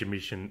a major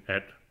mission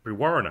at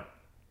Brewarrina.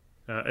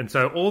 And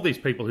so all these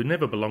people who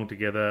never belong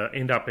together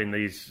end up in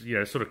these,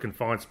 sort of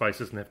confined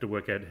spaces and have to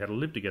work out how to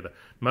live together.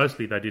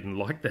 Mostly they didn't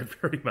like that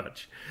very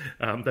much.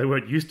 They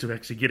weren't used to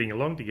actually getting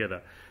along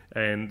together.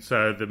 And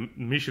so the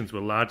missions were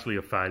largely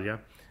a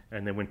failure.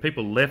 And then when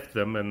people left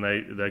them and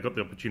they got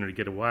the opportunity to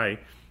get away,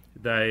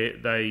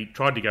 They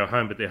tried to go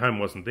home, but their home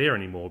wasn't there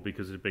anymore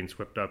because it had been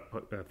swept up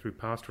through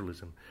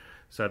pastoralism.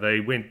 So they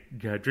went,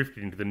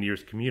 drifted into the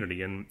nearest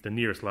community, and the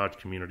nearest large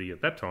community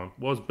at that time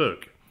was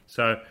Bourke.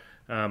 So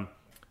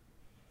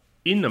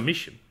in the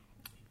mission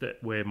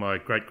where my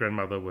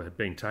great-grandmother had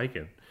been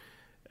taken,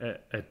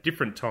 at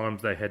different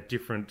times they had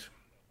different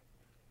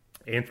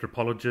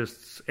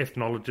anthropologists,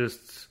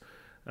 ethnologists,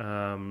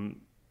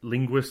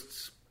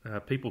 linguists,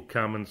 people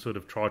come and sort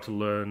of try to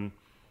learn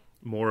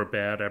more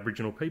about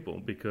Aboriginal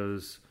people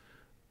because,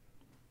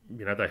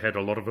 they had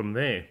a lot of them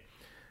there.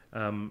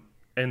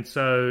 And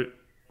so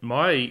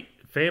my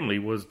family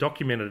was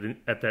documented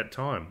at that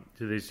time.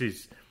 So there's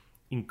this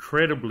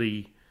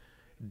incredibly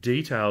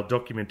detailed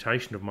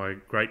documentation of my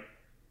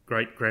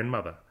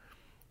great-grandmother.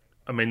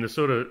 I mean, the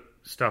sort of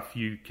stuff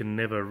you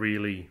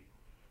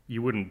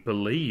wouldn't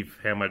believe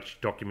how much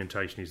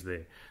documentation is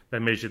there. They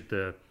measured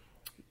the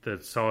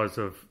size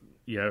of,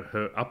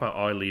 her upper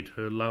eyelid,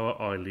 her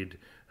lower eyelid,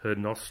 her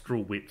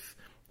nostril width,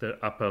 the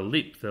upper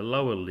lip, the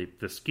lower lip,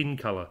 the skin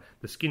colour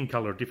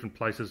of different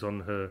places on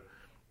her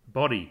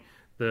body,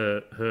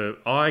 her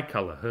eye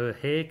colour, her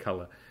hair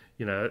colour,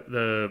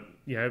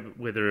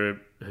 whether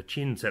her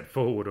chin sat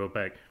forward or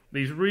back.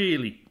 These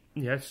really,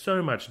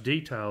 so much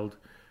detailed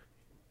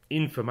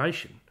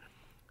information.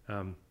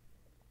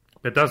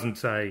 But doesn't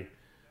say,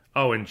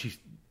 oh, and she's,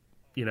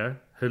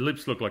 her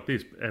lips look like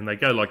this, and they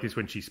go like this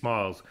when she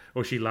smiles,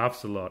 or she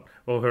laughs a lot,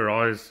 or her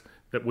eyes,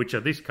 which are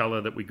this colour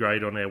that we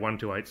grade on our 1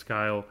 to 8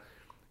 scale,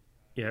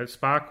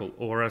 sparkle,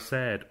 or are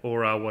sad,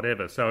 or are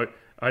whatever. So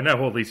I know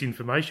all this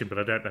information, but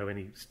I don't know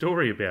any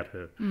story about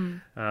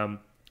her.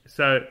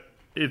 So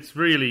it's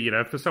really,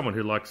 for someone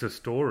who likes a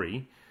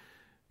story,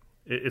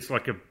 it's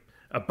like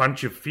a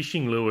bunch of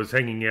fishing lures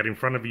hanging out in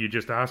front of you,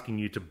 just asking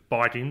you to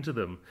bite into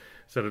them,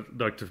 so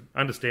to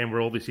understand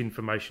where all this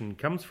information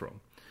comes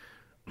from.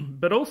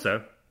 But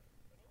also,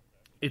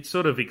 it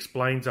sort of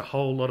explains a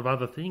whole lot of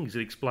other things.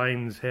 It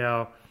explains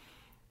how,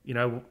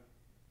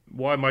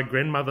 why my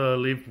grandmother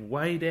lived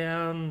way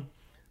down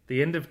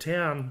the end of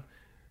town,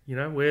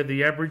 where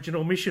the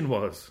Aboriginal mission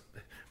was.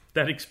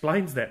 That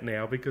explains that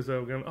now, because they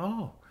were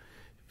going,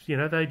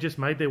 they just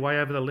made their way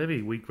over the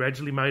levee. We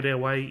gradually made our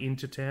way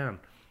into town.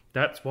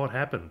 That's what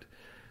happened.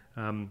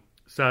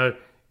 So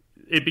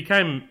it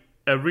became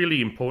a really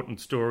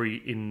important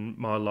story in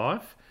my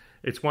life.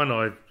 It's one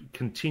I've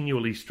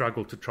continually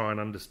struggled to try and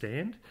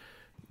understand.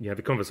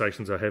 The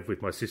conversations I have with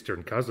my sister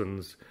and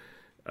cousins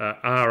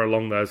are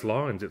along those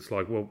lines. It's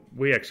like, well,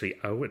 we actually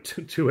owe it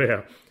to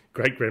our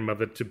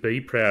great-grandmother to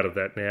be proud of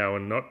that now,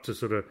 and not to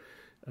sort of,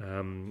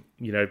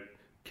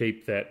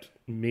 keep that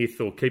myth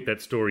or keep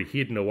that story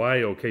hidden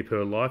away, or keep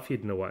her life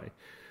hidden away.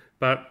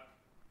 But,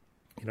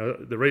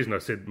 the reason I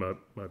said my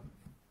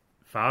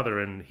father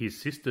and his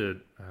sister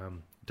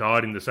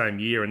died in the same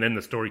year, and then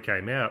the story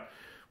came out,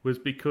 was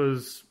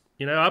because,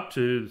 up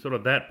to sort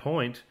of that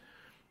point,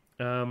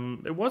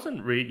 it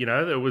wasn't really,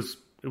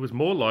 it was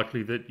more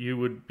likely that you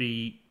would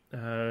be,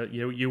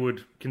 you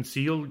would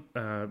conceal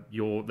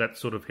that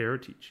sort of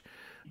heritage.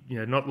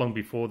 Not long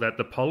before that,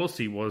 the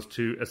policy was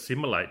to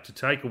assimilate, to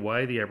take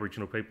away the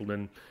Aboriginal people,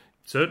 and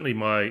certainly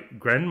my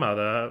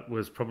grandmother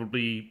was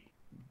probably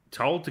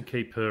told to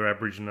keep her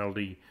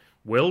Aboriginality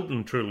well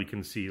and truly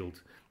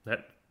concealed.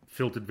 That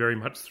filtered very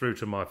much through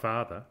to my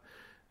father.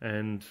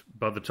 And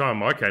by the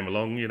time I came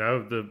along,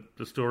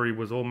 the story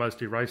was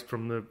almost erased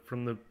from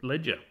the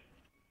ledger.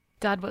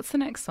 Dad, what's the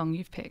next song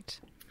you've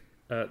picked?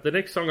 The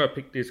next song I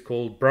picked is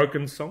called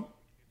Broken Song.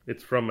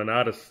 It's from an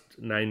artist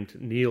named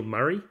Neil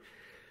Murray.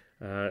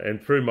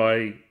 And through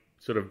my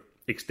sort of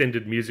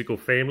extended musical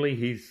family,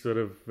 he's sort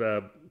of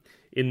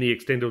in the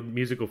extended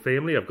musical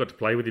family. I've got to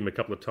play with him a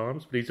couple of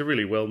times, but he's a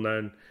really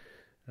well-known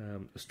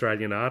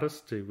Australian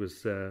artist. He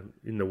was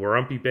in the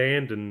Warumpi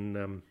band,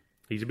 and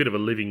he's a bit of a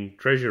living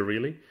treasure,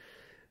 really.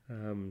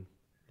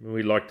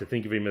 We like to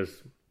think of him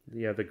as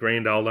the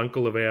grand old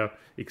uncle of our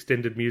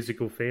extended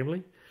musical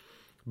family.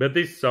 But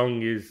this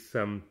song is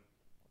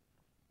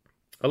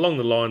along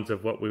the lines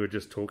of what we were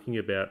just talking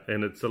about,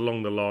 and it's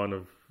along the line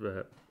of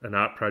an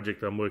art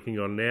project I'm working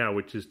on now,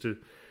 which is to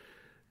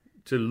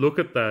look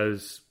at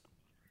those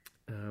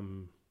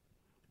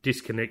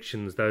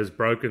disconnections, those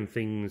broken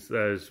things,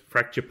 those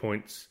fracture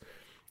points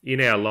in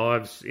our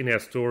lives, in our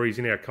stories,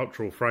 in our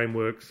cultural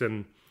frameworks,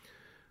 and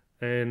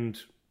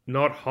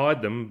not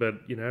hide them, but,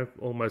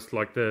 almost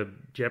like the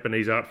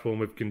Japanese art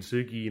form of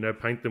kintsugi,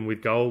 paint them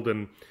with gold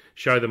and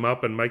show them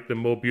up and make them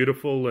more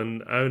beautiful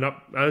and own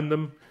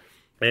them,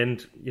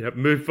 and,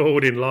 move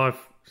forward in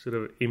life, sort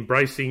of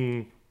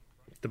embracing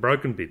the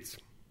broken bits.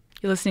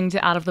 You're listening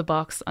to Out of the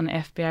Box on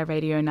FBI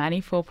Radio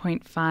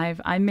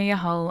 94.5. I'm Mia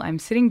Hull. I'm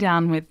sitting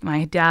down with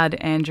my dad,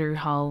 Andrew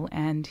Hull,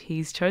 and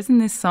he's chosen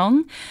this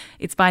song.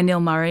 It's by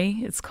Neil Murray.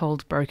 It's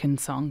called Broken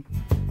Song.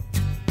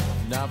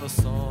 Now the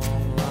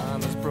song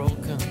line is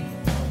broken.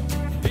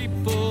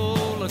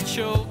 People are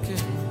choking.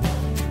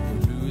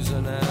 We're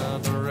losing our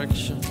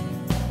direction.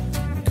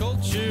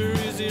 Culture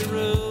is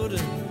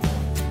eroding.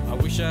 I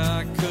wish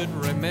I could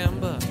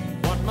remember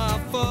what my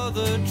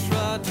father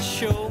tried to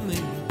show me.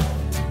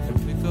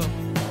 Pick up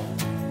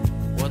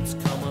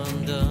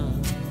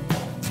undone.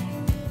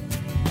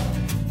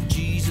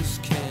 Jesus,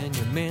 can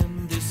you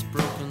mend this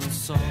broken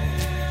song?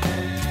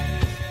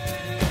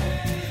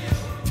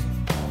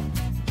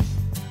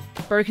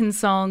 Broken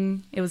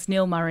Song. It was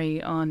Neil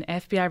Murray on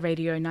FBI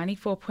Radio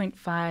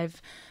 94.5.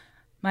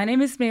 My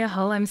name is Mia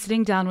Hull. I'm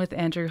sitting down with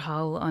Andrew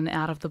Hull on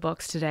Out of the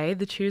Box today,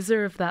 the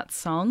chooser of that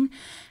song.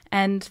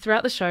 And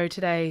throughout the show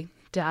today,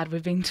 Dad,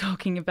 we've been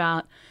talking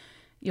about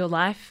your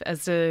life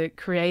as a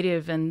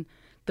creative and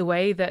the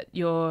way that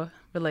your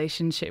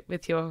relationship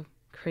with your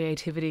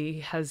creativity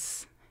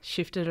has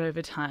shifted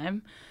over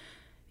time.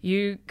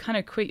 You kind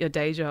of quit your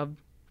day job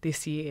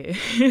this year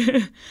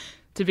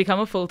to become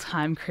a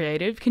full-time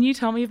creative. Can you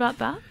tell me about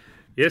that?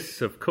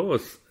 Yes, of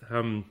course.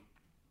 I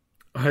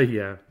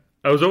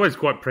was always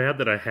quite proud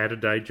that I had a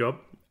day job.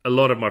 A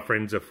lot of my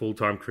friends are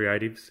full-time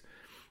creatives,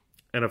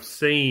 and I've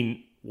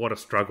seen what a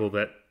struggle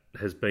that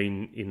has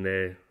been in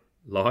their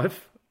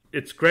life.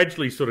 It's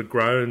gradually sort of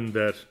grown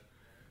that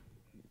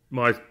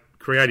my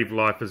creative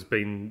life has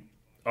been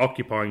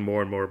occupying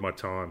more and more of my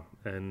time,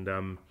 and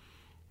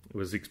it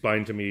was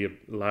explained to me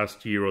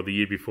last year or the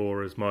year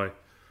before as my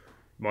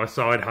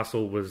side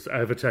hustle was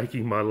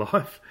overtaking my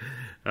life.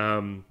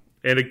 And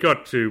it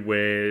got to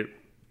where,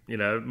 you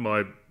know,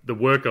 the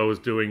work I was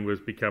doing was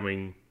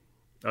becoming,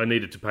 I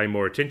needed to pay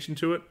more attention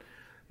to it.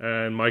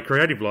 And my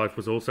creative life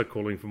was also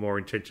calling for more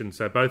attention.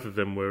 So both of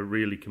them were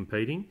really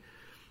competing.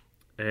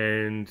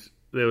 And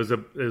there was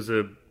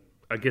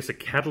I guess a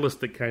catalyst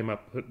that came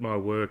up at my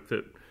work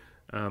that,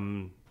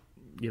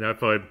 you know,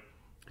 if I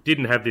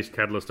didn't have this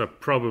catalyst, I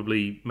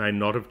probably may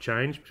not have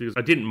changed, because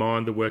I didn't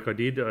mind the work I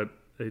did.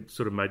 It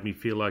sort of made me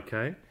feel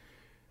okay.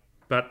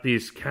 But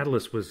this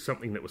catalyst was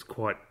something that was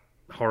quite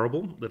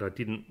horrible, that I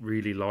didn't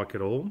really like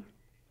at all.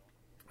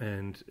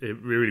 And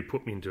it really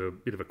put me into a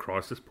bit of a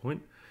crisis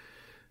point.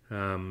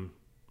 And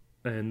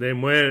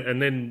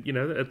then, you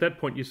know, at that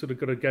point you sort of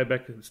got to go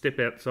back and step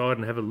outside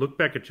and have a look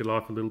back at your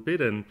life a little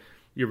bit, and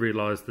you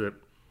realise that,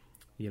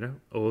 you know,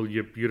 all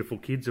your beautiful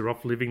kids are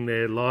off living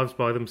their lives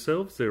by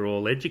themselves. They're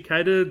all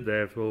educated.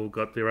 They've all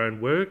got their own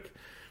work.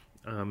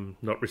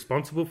 Not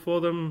responsible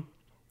for them,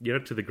 you know,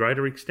 to the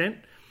greater extent.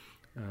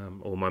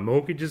 All my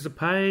mortgages are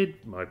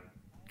paid. My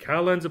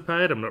car loans are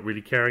paid. I'm not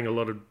really carrying a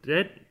lot of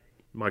debt.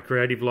 My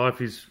creative life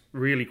is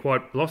really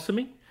quite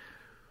blossoming.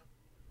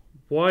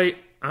 Why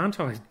aren't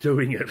I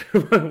doing it?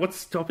 What's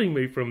stopping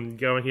me from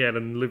going out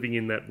and living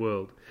in that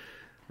world?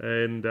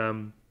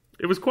 And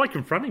it was quite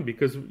confronting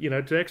because, you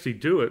know, to actually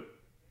do it,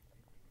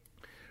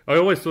 I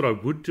always thought I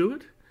would do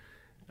it.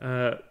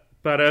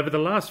 But over the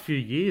last few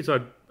years,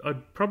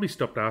 I'd probably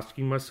stopped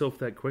asking myself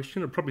that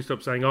question. I'd probably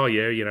stopped saying, oh,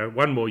 yeah, you know,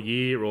 one more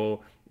year,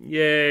 or,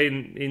 yeah,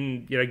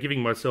 in you know,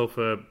 giving myself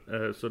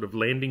a sort of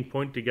landing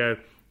point to go,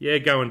 yeah,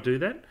 go and do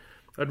that.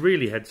 I'd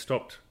really had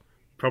stopped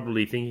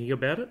probably thinking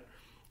about it.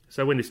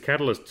 So when this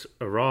catalyst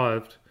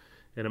arrived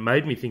and it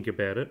made me think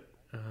about it,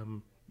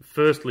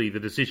 firstly,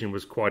 the decision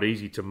was quite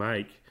easy to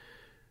make,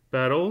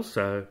 but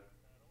also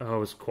I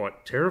was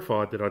quite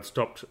terrified that I'd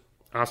stopped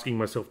asking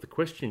myself the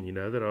question, you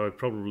know, that I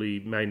probably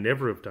may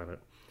never have done it.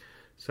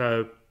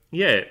 So,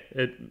 yeah,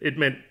 it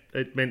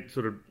meant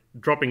sort of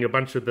dropping a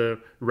bunch of the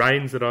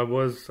reins that I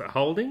was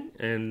holding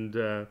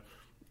and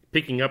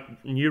picking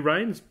up new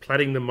reins,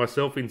 plaiting them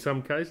myself in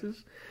some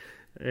cases,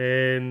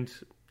 and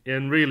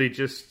really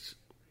just,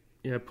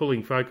 you know,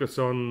 pulling focus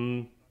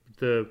on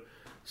the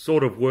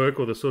sort of work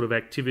or the sort of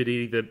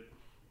activity that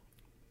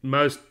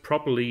most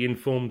properly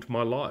informed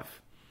my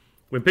life.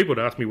 When people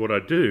would ask me what I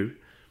do,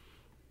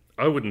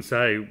 I wouldn't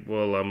say,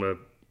 well, I'm a,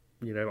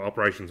 you know,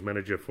 operations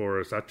manager for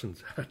a such and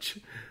such.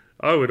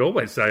 I would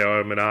always say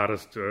I'm an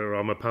artist or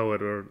I'm a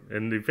poet,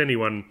 and if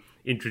anyone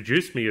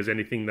introduced me as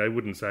anything, they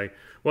wouldn't say,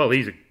 well,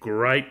 he's a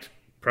great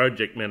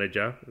project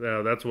manager.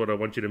 That's what I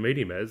want you to meet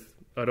him as.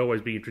 I'd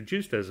always be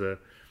introduced as a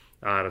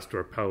artist or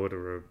a poet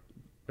or a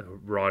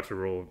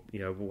writer or, you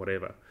know,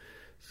 whatever.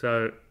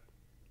 So,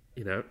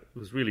 you know, it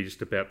was really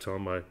just about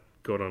time I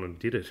got on and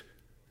did it.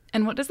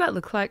 And what does that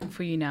look like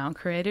for you now?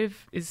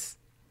 Creative is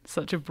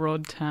such a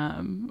broad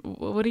term.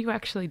 What are you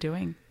actually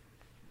doing?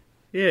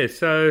 Yeah,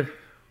 so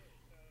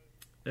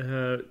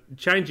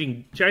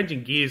changing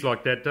gears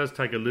like that does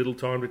take a little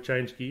time to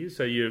change gears.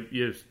 So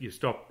you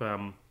stop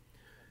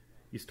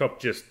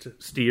just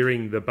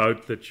steering the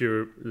boat that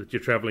you're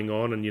travelling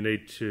on, and you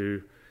need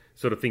to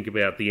sort of think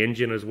about the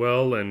engine as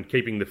well, and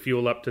keeping the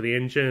fuel up to the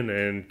engine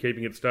and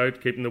keeping it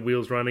stoked, keeping the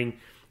wheels running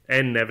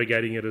and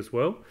navigating it as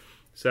well.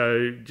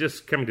 So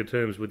just coming to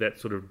terms with that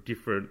sort of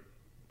different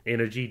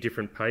energy,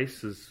 different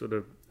pace has sort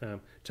of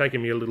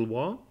taken me a little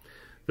while.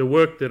 The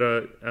work that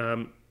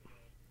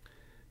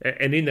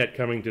and in that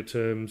coming to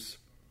terms,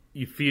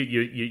 you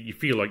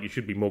feel like you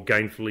should be more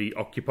gainfully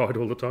occupied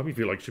all the time. You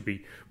feel like you should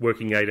be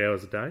working 8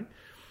 hours a day.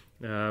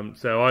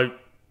 So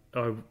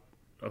I'm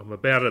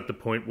about at the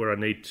point where I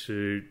need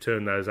to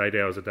turn those 8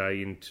 hours a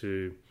day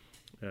into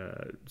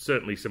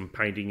certainly some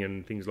painting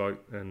and things like,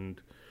 and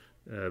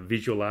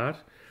visual art.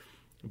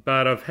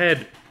 But I've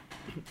had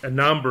a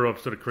number of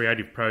sort of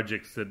creative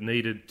projects that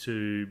needed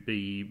to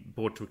be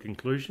brought to a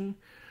conclusion.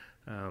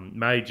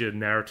 major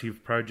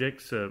narrative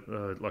projects.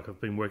 Like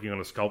I've been working on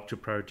a sculpture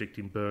project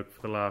in Bourke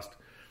for the last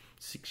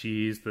 6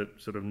 years that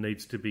sort of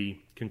needs to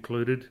be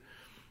concluded.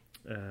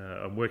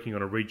 I'm working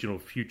on a regional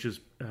futures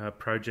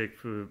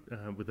project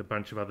with a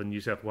bunch of other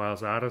New South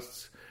Wales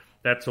artists.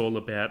 That's all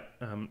about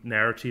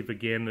narrative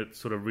again. It's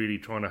sort of really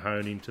trying to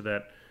hone into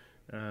that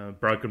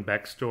broken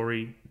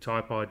backstory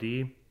type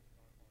idea.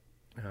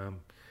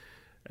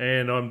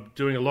 And I'm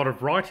doing a lot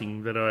of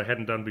writing that I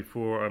hadn't done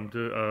before.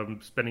 I'm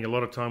spending a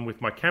lot of time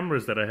with my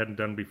cameras that I hadn't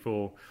done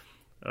before.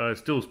 I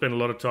still spend a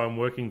lot of time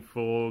working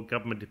for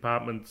government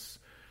departments,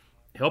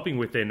 helping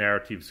with their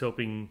narratives,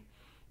 helping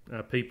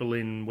people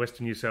in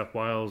Western New South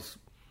Wales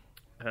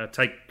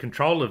take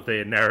control of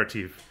their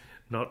narrative,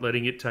 not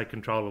letting it take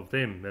control of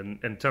them.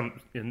 And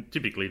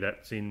typically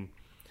that's in,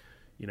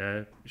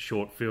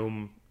 short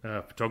film,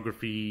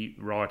 photography,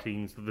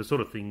 writings, the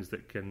sort of things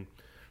that can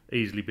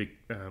easily be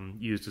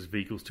used as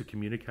vehicles to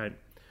communicate.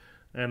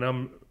 And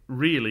I'm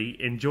really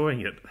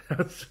enjoying it.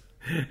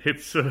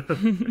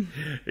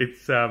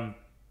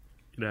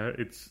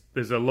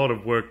 There's a lot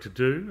of work to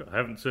do.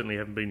 I certainly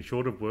haven't been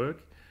short of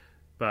work,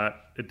 but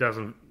it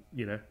doesn't,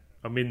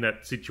 I'm in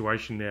that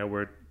situation now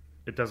where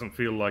it doesn't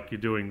feel like you're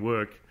doing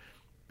work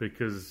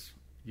because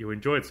you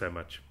enjoy it so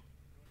much.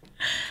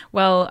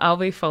 Well, I'll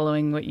be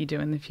following what you do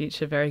in the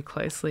future very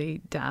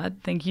closely,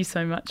 Dad. Thank you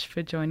so much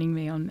for joining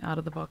me on Out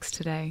of the Box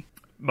today.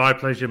 My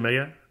pleasure,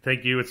 Mia.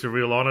 Thank you. It's a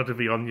real honour to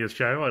be on your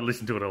show. I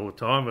listen to it all the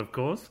time, of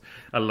course.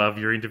 I love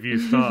your interview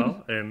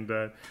style. And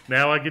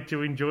now I get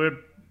to enjoy it,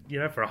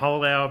 for a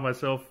whole hour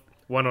myself,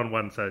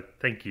 one-on-one. So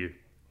thank you.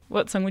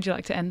 What song would you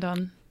like to end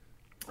on?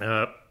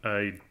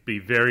 I'd be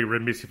very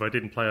remiss if I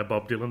didn't play a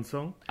Bob Dylan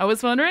song. I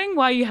was wondering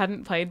why you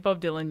hadn't played Bob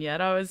Dylan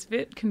yet. I was a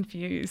bit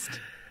confused.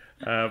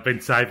 I've been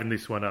saving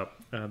this one up.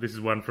 This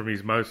is one from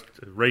his most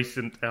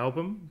recent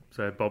album.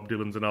 So Bob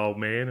Dylan's an old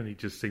man and he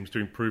just seems to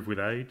improve with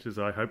age, as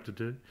I hope to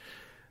do.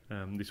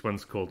 This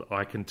one's called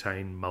I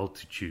Contain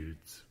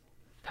Multitudes.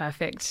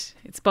 Perfect.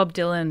 It's Bob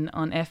Dylan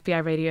on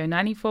FBI Radio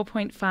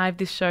 94.5.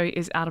 This show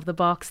is Out of the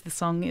Box. The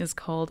song is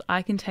called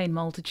I Contain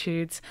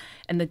Multitudes,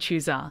 and the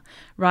chooser,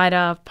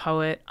 writer,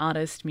 poet,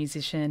 artist,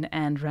 musician,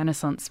 and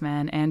Renaissance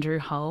man Andrew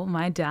Hull,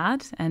 my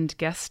dad and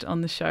guest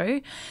on the show.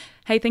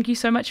 Hey, thank you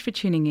so much for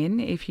tuning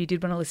in. If you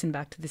did want to listen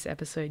back to this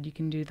episode, you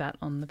can do that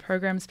on the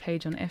programs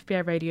page on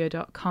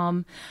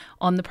fbiradio.com.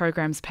 On the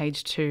programs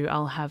page too,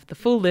 I'll have the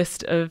full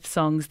list of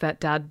songs that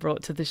Dad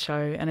brought to the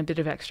show and a bit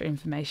of extra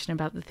information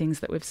about the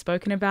things that we've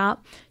spoken about.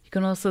 You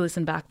can also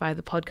listen back via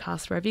the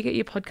podcast wherever you get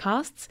your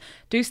podcasts.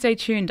 Do stay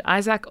tuned.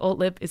 Isaac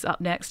Altlip is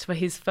up next for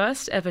his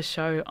first ever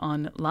show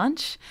on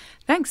Lunch.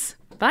 Thanks.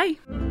 Bye.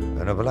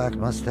 And a black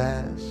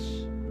mustache,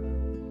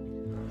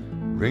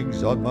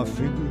 rings on my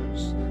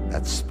fingers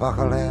that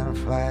sparkle and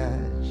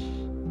flash.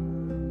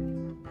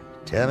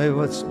 Tell me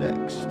what's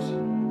next,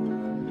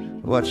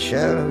 what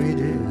shall we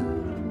do?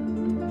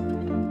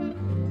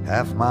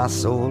 Half my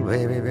soul,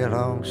 baby,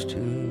 belongs to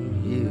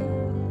you.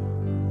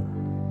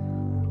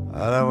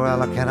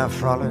 Well, can I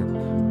frolic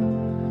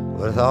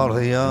with all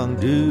the young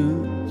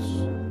dudes?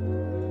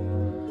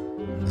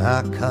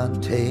 I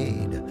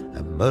contain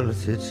a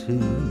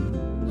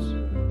multitude.